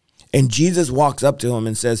 And Jesus walks up to him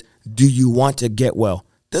and says, do you want to get well?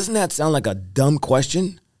 Doesn't that sound like a dumb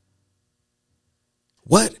question?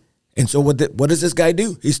 What? And so what does this guy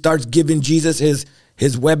do? He starts giving Jesus his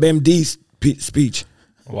WebMD speech.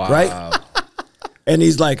 Wow. Right? And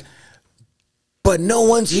he's like, but no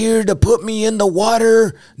one's here to put me in the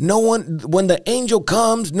water. No one, when the angel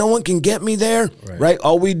comes, no one can get me there. Right?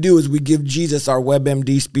 All we do is we give Jesus our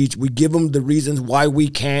WebMD speech. We give him the reasons why we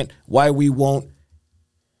can't, why we won't.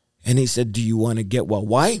 And he said, do you want to get well?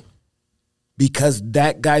 Why? Because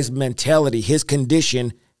that guy's mentality, his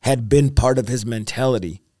condition had been part of his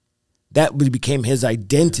mentality. That became his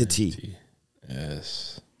identity.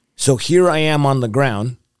 Yes. So here I am on the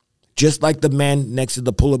ground, just like the man next to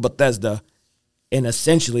the pool of Bethesda. And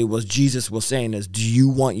essentially what Jesus was saying is, do you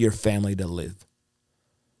want your family to live?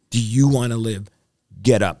 Do you want to live?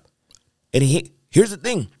 Get up. And here's the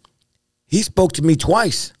thing. He spoke to me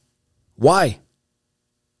twice. Why?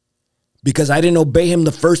 Because I didn't obey him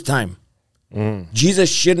the first time.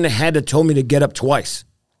 Jesus shouldn't have had to tell me to get up twice.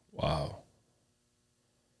 Wow.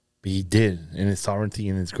 But he did in his sovereignty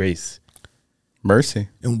and his grace. Mercy.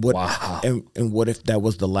 And what? Wow. And what if that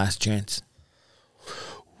was the last chance?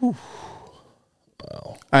 Wow.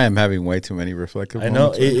 I am having way too many reflective I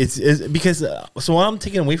know moments right it's because so what I'm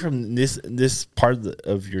taking away from this part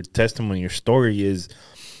of your testimony, your story is,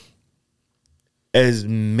 as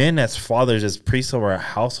men, as fathers, as priests of our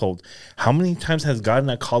household, how many times has God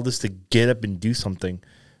not called us to get up and do something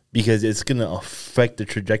because it's going to affect the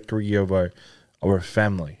trajectory of our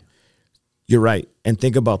family? You're right. And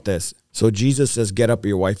think about this. So Jesus says, get up or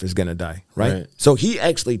your wife is going to die, right? So he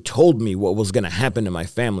actually told me what was going to happen to my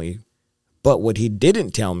family. But what he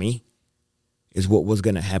didn't tell me is what was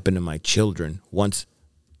going to happen to my children once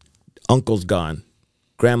uncle's gone,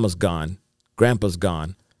 grandma's gone, grandpa's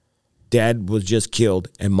gone, dad was just killed,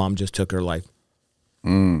 and mom just took her life.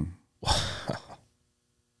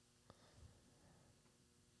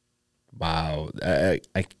 Wow. I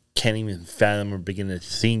can't even fathom or begin to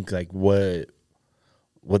think like what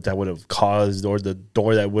that would have caused, or the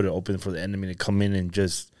door that would have opened for the enemy to come in and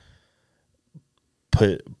just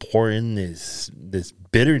pour in this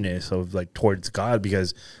bitterness of like towards God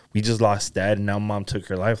because we just lost dad and now mom took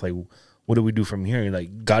her life. Like, what do we do from here?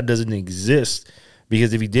 Like, God doesn't exist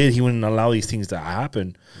because if he did, he wouldn't allow these things to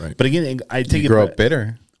happen. Right. But again, I take You grow up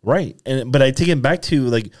bitter. right, but I take it back to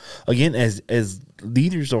like again as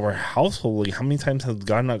leaders of our household. Like, how many times has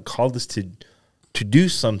God not called us to do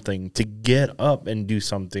something, to get up and do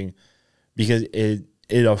something, because it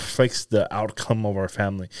affects the outcome of our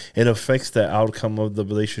family. It affects the outcome of the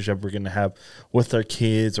relationship we're going to have with our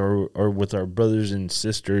kids or with our brothers and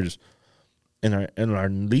sisters in our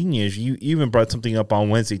lineage. You even brought something up on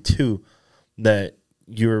Wednesday too, that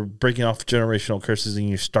you're breaking off generational curses and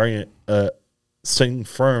you're starting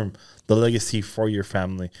firm the legacy for your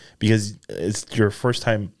family, because it's your first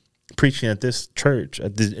time preaching at this church,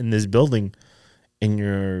 in this building, and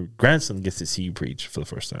your grandson gets to see you preach for the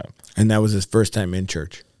first time. And that was his first time in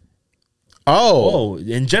church. Oh,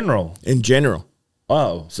 in general. In general.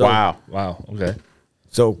 Oh, So, wow. Okay.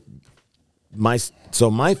 So my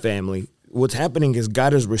family, what's happening is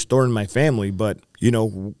God is restoring my family, but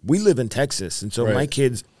we live in Texas, and so Right. my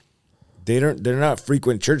kids, they're not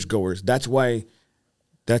frequent churchgoers. That's why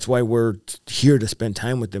we're here to spend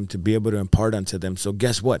time with them, to be able to impart unto them. So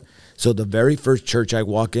guess what? So the very first church I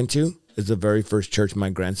walk into is the very first church my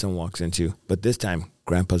grandson walks into. But this time,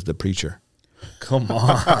 Grandpa's the preacher. Come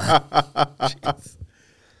on.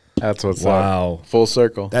 That's what's Wow. up. Full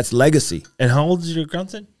circle. That's legacy. And how old is your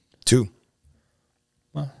grandson? 2.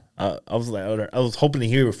 I was hoping to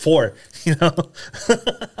hear 4, 2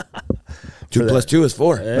 plus 2 is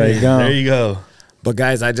 4. There you go. There you go. But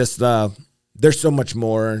guys, I just there's so much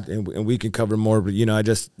more, and we can cover more. But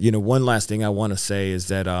one last thing I want to say is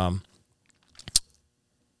that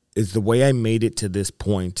is the way I made it to this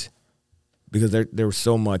point, because there was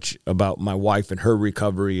so much about my wife and her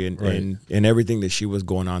recovery and Right. and everything that she was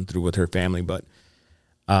going on through with her family. But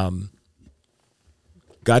God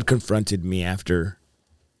confronted me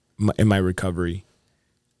in my recovery,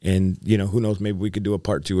 and who knows, maybe we could do a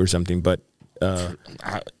part 2 or something. But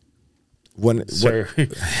Sir,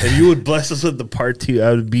 if you would bless us with the part 2,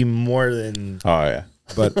 I would be more than. Oh yeah.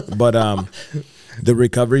 But the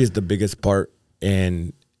recovery is the biggest part,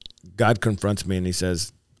 and God confronts me and he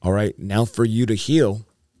says, all right, now for you to heal,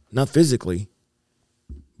 not physically,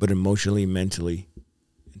 but emotionally, mentally,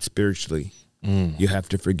 and spiritually, you have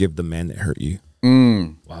to forgive the man that hurt you.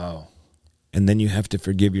 Wow. And then you have to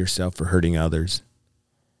forgive yourself for hurting others.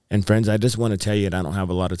 And friends, I just want to tell you, and I don't have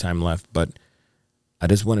a lot of time left, but I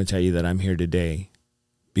just want to tell you that I'm here today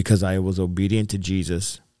because I was obedient to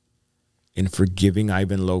Jesus in forgiving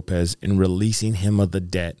Ivan Lopez and releasing him of the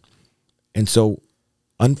debt. And so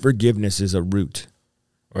unforgiveness is a root.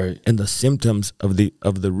 Right. And the symptoms of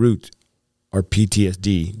the root are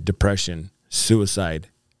PTSD, depression, suicide,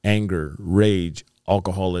 anger, rage,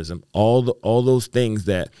 alcoholism, all those things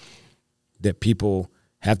that people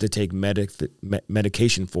have to take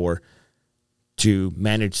medication for to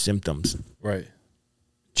manage symptoms. Right.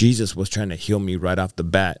 Jesus was trying to heal me right off the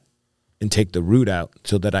bat and take the root out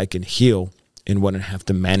so that I can heal and wouldn't have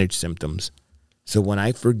to manage symptoms. So when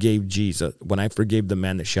I forgave Jesus, when I forgave the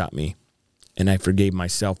man that shot me, and I forgave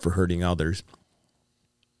myself for hurting others,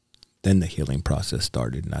 then the healing process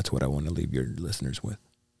started, and that's what I want to leave your listeners with.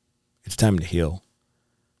 It's time to heal.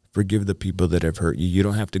 Forgive the people that have hurt you. You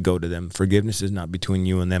don't have to go to them. Forgiveness is not between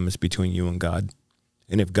you and them. It's between you and God.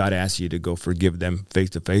 And if God asks you to go forgive them face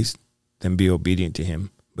to face, then be obedient to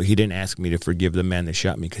him. But he didn't ask me to forgive the man that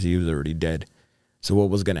shot me because he was already dead. So what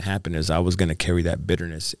was going to happen is I was going to carry that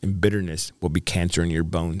bitterness, and bitterness will be cancer in your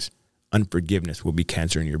bones. Unforgiveness will be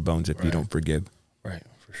cancer in your bones if you don't forgive. Right,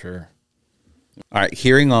 for sure. All right,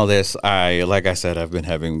 hearing all this, like I said, I've been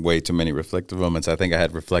having way too many reflective moments. I think I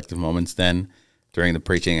had reflective moments then during the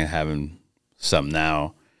preaching and having some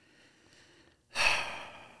now.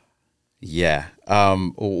 Yeah.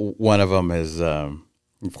 One of them is, of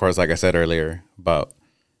course, like I said earlier, about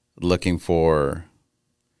looking for,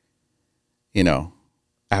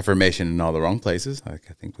 affirmation in all the wrong places. Like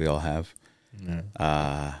I think we all have.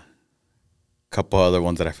 Yeah. Couple other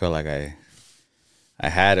ones that I feel like I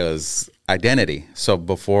had was identity. So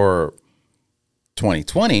before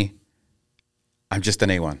 2020, I'm just an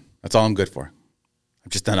A1. That's all I'm good for. I'm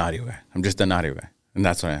just an audio guy. And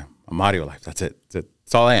that's what I am. I'm audio life. That's it.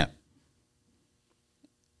 That's all I am.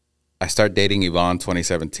 I start dating Yvonne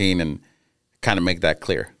 2017 and kind of make that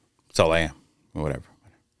clear. That's all I am. Or whatever.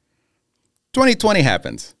 2020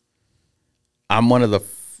 happens.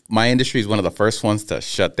 My industry is one of the first ones to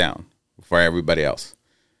shut down before everybody else.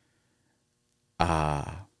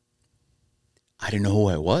 I didn't know who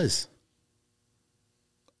I was.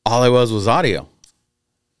 All I was audio.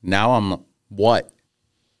 Now I'm what?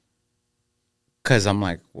 Because I'm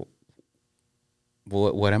like,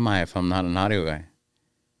 what am I if I'm not an audio guy?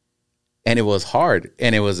 And it was hard.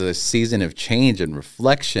 And it was a season of change and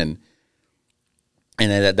reflection.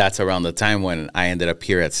 And then that's around the time when I ended up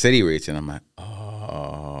here at City Reach. And I'm like,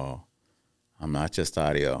 oh, I'm not just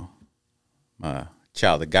audio. I'm a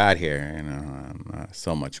child of God here. You know, I'm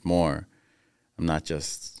so much more. I'm not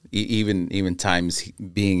just, even times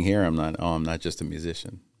being here, I'm not just a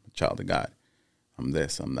musician, a child of God. I'm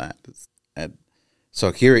this, I'm that. And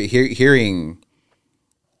so hearing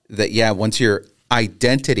that, yeah, once your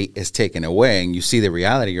identity is taken away and you see the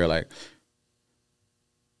reality, you're like,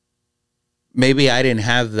 maybe I didn't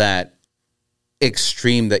have that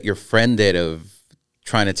extreme that your friend did of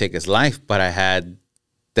trying to take his life, but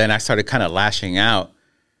then I started kind of lashing out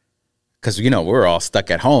because, you know, we're all stuck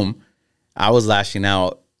at home. I was lashing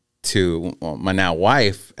out to my now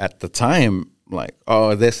wife at the time, like,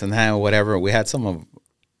 oh, this and that, whatever. We had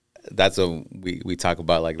that's what we talk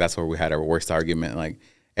about, like, that's where we had our worst argument. Like,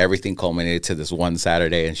 everything culminated to this one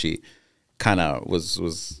Saturday, and she kind of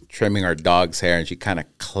was trimming our dog's hair, and she kind of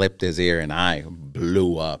clipped his ear, and I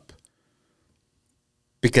blew up.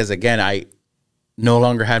 Because, again, I no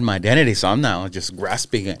longer had my identity, so I'm now just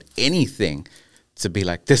grasping at anything to be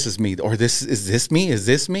like, this is me, or is this me? Is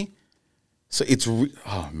this me? So it's,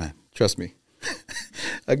 oh, man, trust me.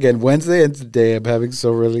 Again, Wednesday and today, I'm having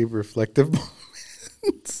so really reflective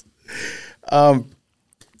moments.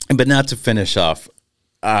 But not to finish off.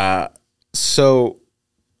 So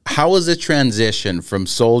how was the transition from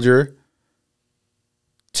soldier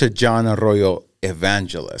to John Arroyo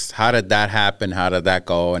evangelist? How did that happen? How did that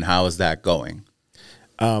go? And how is that going?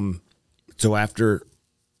 So after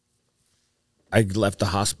I left the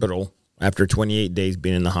hospital, after 28 days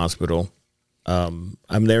being in the hospital, I'm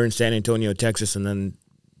there in San Antonio, Texas, and then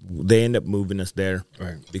they end up moving us there,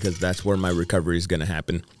 right, because that's where my recovery is going to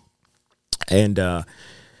happen. And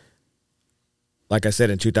like I said,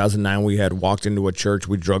 in 2009, we had walked into a church.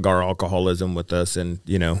 We drug our alcoholism with us, and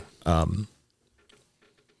you know,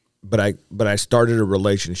 but I started a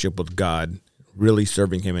relationship with God, really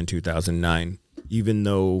serving Him in 2009, even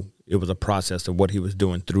though it was a process of what He was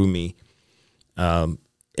doing through me. And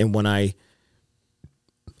when I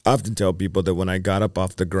often tell people that when I got up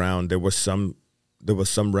off the ground, there was some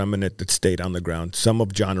remnant that stayed on the ground. Some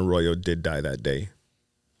of John Arroyo did die that day.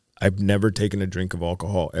 I've never taken a drink of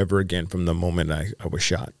alcohol ever again from the moment I was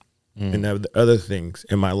shot. And other things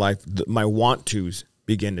in my life, my want-tos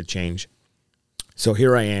began to change. So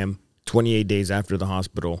here I am, 28 days after the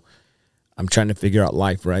hospital. I'm trying to figure out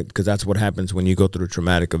life, right? Because that's what happens when you go through a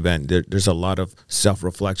traumatic event. There's a lot of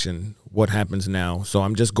self-reflection. What happens now? So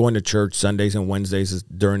I'm just going to church Sundays and Wednesdays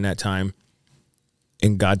during that time.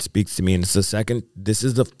 And God speaks to me. And this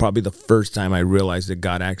is probably the first time I realized that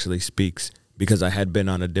God actually speaks, because I had been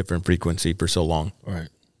on a different frequency for so long. Right.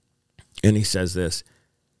 And He says this.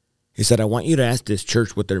 He said, I want you to ask this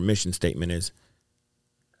church what their mission statement is.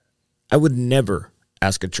 I would never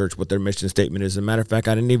ask a church what their mission statement is. As a matter of fact,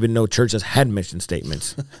 I didn't even know churches had mission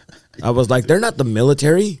statements. I was like, they're not the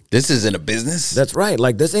military. This isn't a business. That's right.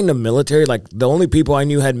 Like, this ain't the military. Like, the only people I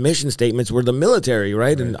knew had mission statements were the military,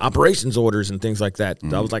 right? And operations orders and things like that.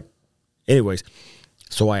 Mm-hmm. I was like, anyways,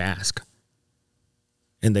 so I ask.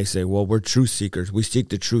 And they say, well, we're truth seekers. We seek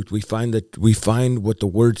the truth. We find what the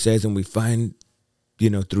word says, and we find,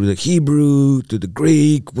 through the Hebrew, through the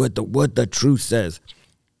Greek, what the truth says.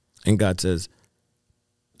 And God says,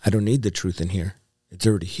 I don't need the truth in here. It's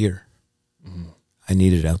already here. Mm. I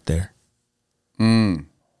need it out there. Mm.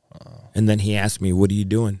 And then He asked me, what are you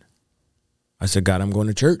doing? I said, God, I'm going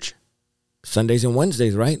to church. Sundays and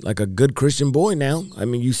Wednesdays, right? Like a good Christian boy now. I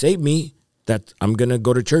mean, you saved me. That I'm going to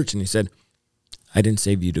go to church. And He said, I didn't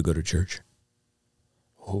save you to go to church.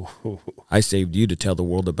 I saved you to tell the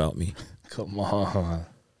world about me. Come on.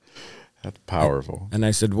 That's powerful. And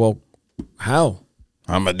I said, well, how?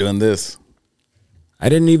 How am I doing this? I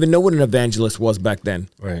didn't even know what an evangelist was back then.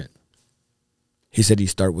 Right. He said, you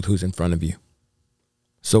start with who's in front of you.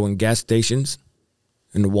 So in gas stations,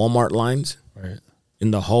 in the Walmart lines, right, in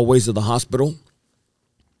the hallways of the hospital,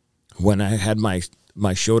 when I had my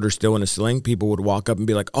shoulder still in a sling, people would walk up and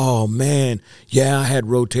be like, oh, man, yeah, I had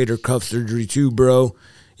rotator cuff surgery too, bro.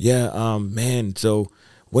 Yeah, man, so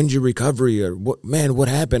when's your recovery? Or what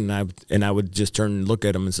happened? And I would just turn and look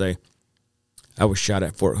at them and say, I was shot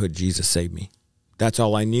at Fort Hood. Jesus saved me. That's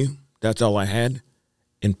all I knew. That's all I had.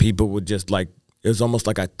 And people would just it was almost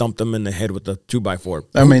like I thumped them in the head with a 2x4.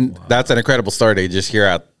 I mean, That's an incredible story to just hear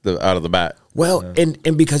out of the bat. Well, yeah.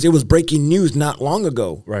 and because it was breaking news not long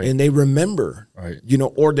ago, right, and they remember, right,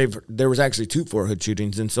 or there was actually 2 Fort Hood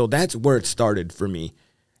shootings, and so that's where it started for me.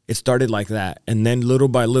 it started like that. And then little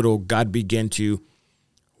by little, God began to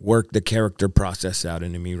work the character process out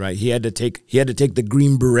into me, right? He had to take the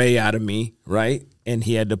green beret out of me, right? And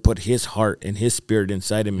he had to put his heart and his spirit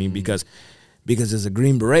inside of me because as a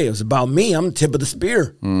green beret, it was about me. I'm the tip of the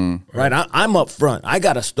spear, right? I'm up front. I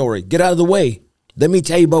got a story. Get out of the way. Let me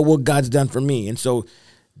tell you about what God's done for me. And so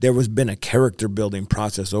there was been a character building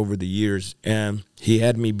process over the years, and he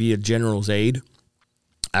had me be a general's aide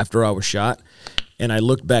after I was shot. And I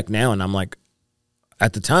look back now and I'm like,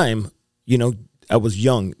 at the time, I was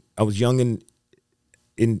young. I was young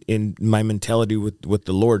in my mentality with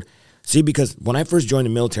the Lord. See, because when I first joined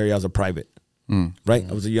the military, I was a private, right?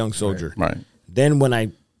 I was a young soldier. Right. Then when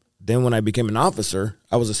I became an officer,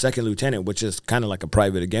 I was a second lieutenant, which is kind of like a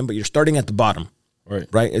private again, but you're starting at the bottom,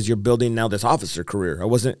 right? As you're building now this officer career. I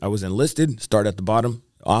was enlisted, start at the bottom,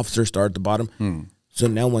 officer, start at the bottom. So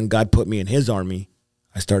now when God put me in his army,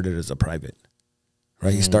 I started as a private,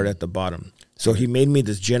 right? He started at the bottom. So he made me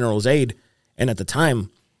this general's aide. And at the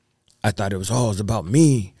time, I thought it was about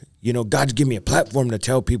me. God's given me a platform to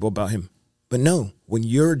tell people about him. But no, when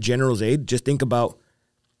you're a general's aide, just think about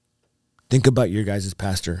your guys'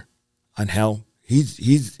 pastor on how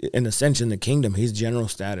he's in a sense in the kingdom, he's general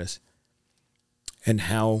status, and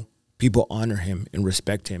how people honor him and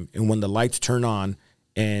respect him. And when the lights turn on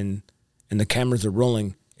and the cameras are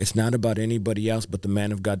rolling, it's not about anybody else but the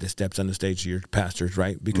man of God that steps on the stage, your pastors,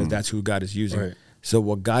 right? Because that's who God is using. Right. So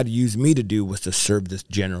what God used me to do was to serve this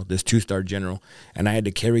general, this 2-star general, and I had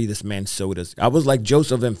to carry this man's sodas. I was like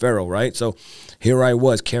Joseph and Pharaoh, right? So here I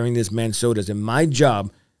was carrying this man's sodas, and my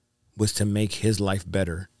job was to make his life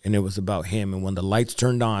better, and it was about him. And when the lights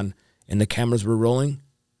turned on and the cameras were rolling,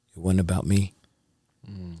 it wasn't about me.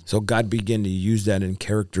 So God began to use that in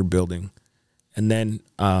character building. And then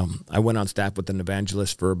I went on staff with an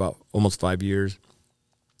evangelist for about almost 5 years.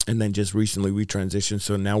 And then just recently we transitioned.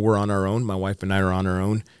 So now we're on our own. My wife and I are on our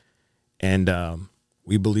own. And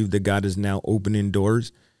we believe that God is now opening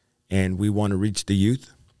doors. And we want to reach the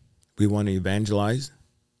youth. We want to evangelize.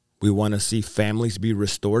 We want to see families be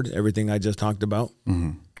restored, everything I just talked about.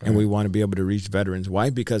 And we want to be able to reach veterans. Why?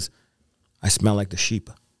 Because I smell like the sheep.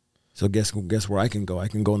 So guess where I can go? I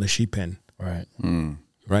can go in the sheep pen. Right.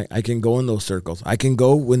 Right? I can go in those circles. I can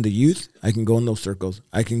go in the youth. I can go in those circles.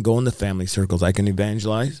 I can go in the family circles. I can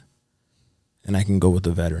evangelize, and I can go with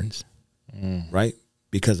the veterans, right?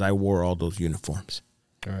 Because I wore all those uniforms.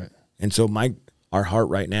 All right. And so our heart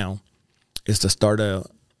right now is to start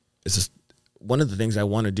one of the things I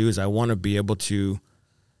want to do is I want to be able to,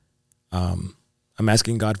 I'm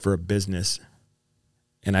asking God for a business,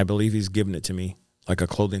 and I believe he's given it to me, like a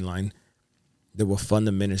clothing line that will fund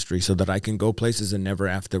the ministry so that I can go places and never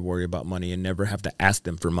have to worry about money and never have to ask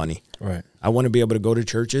them for money. Right. I want to be able to go to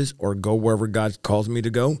churches or go wherever God calls me to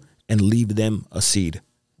go and leave them a seed.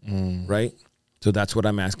 Right? So that's what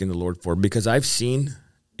I'm asking the Lord for, because I've seen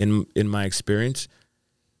in my experience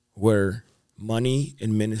where money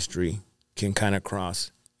and ministry can kind of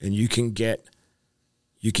cross, and you can get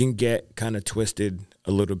kind of twisted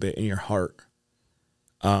a little bit in your heart.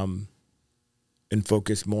 And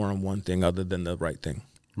focus more on one thing other than the right thing.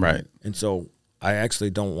 Right. And so I actually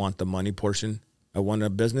don't want the money portion. I want a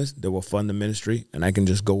business that will fund the ministry, and I can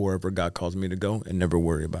just go wherever God calls me to go and never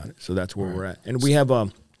worry about it. So that's where we're at. And we have,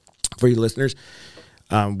 for you listeners,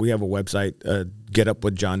 we have a website,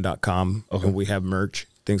 getupwithjohn.com, and we have merch,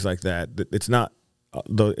 things like that. It's not,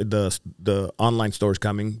 the online store is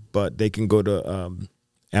coming, but they can go to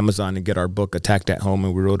Amazon and get our book, Attacked at Home,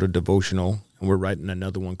 and we wrote a devotional. And we're writing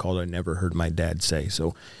another one called I Never Heard My Dad Say.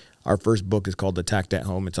 So our first book is called Attacked at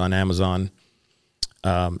Home. It's on Amazon.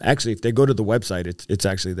 Actually, if they go to the website, it's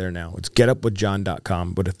actually there now. It's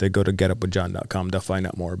getupwithjohn.com. But if they go to getupwithjohn.com, they'll find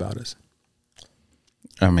out more about us.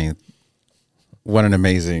 I mean, what an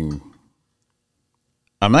amazing,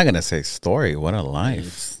 I'm not going to say story. What a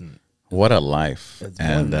life. What a life.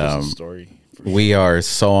 And a story. We are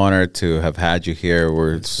so honored to have had you here.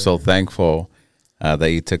 We're so thankful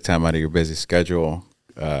that you took time out of your busy schedule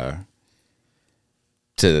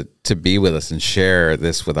to be with us and share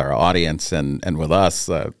this with our audience and with us.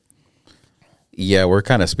 Yeah, we're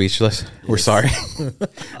kind of speechless. Yes. We're sorry.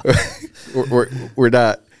 we're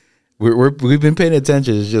not. We've been paying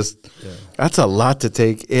attention. It's just that's a lot to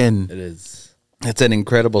take in. It is. It's an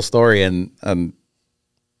incredible story, and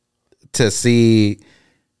to see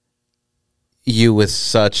you with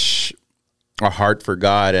such a heart for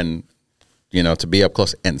God, and to be up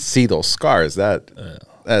close and see those scars.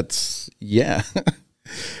 That's.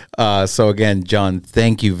 So again, John,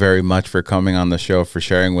 thank you very much for coming on the show, for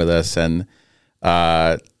sharing with us, and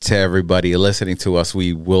to everybody listening to us,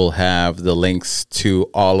 we will have the links to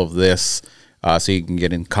all of this so you can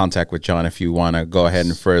get in contact with John if you want to go ahead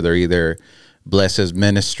and further either bless his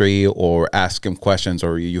ministry or ask him questions,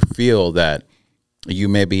 or you feel that you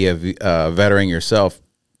may be a veteran yourself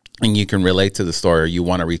and you can relate to the story, or you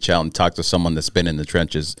want to reach out and talk to someone that's been in the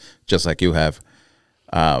trenches just like you have.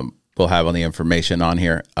 We'll have all the information on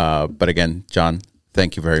here. But again, John,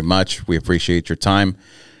 thank you very much. We appreciate your time.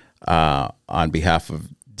 On behalf of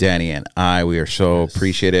Danny and I, we are so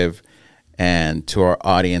appreciative. And to our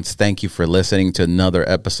audience, thank you for listening to another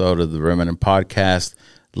episode of the Remnant Podcast.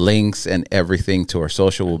 Links and everything to our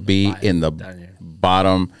social will be in the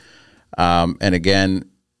bottom. And again,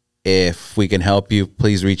 if we can help you,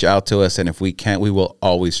 please reach out to us. And if we can't, we will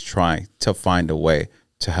always try to find a way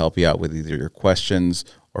to help you out with either your questions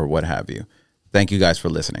or what have you. Thank you guys for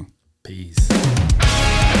listening. Peace.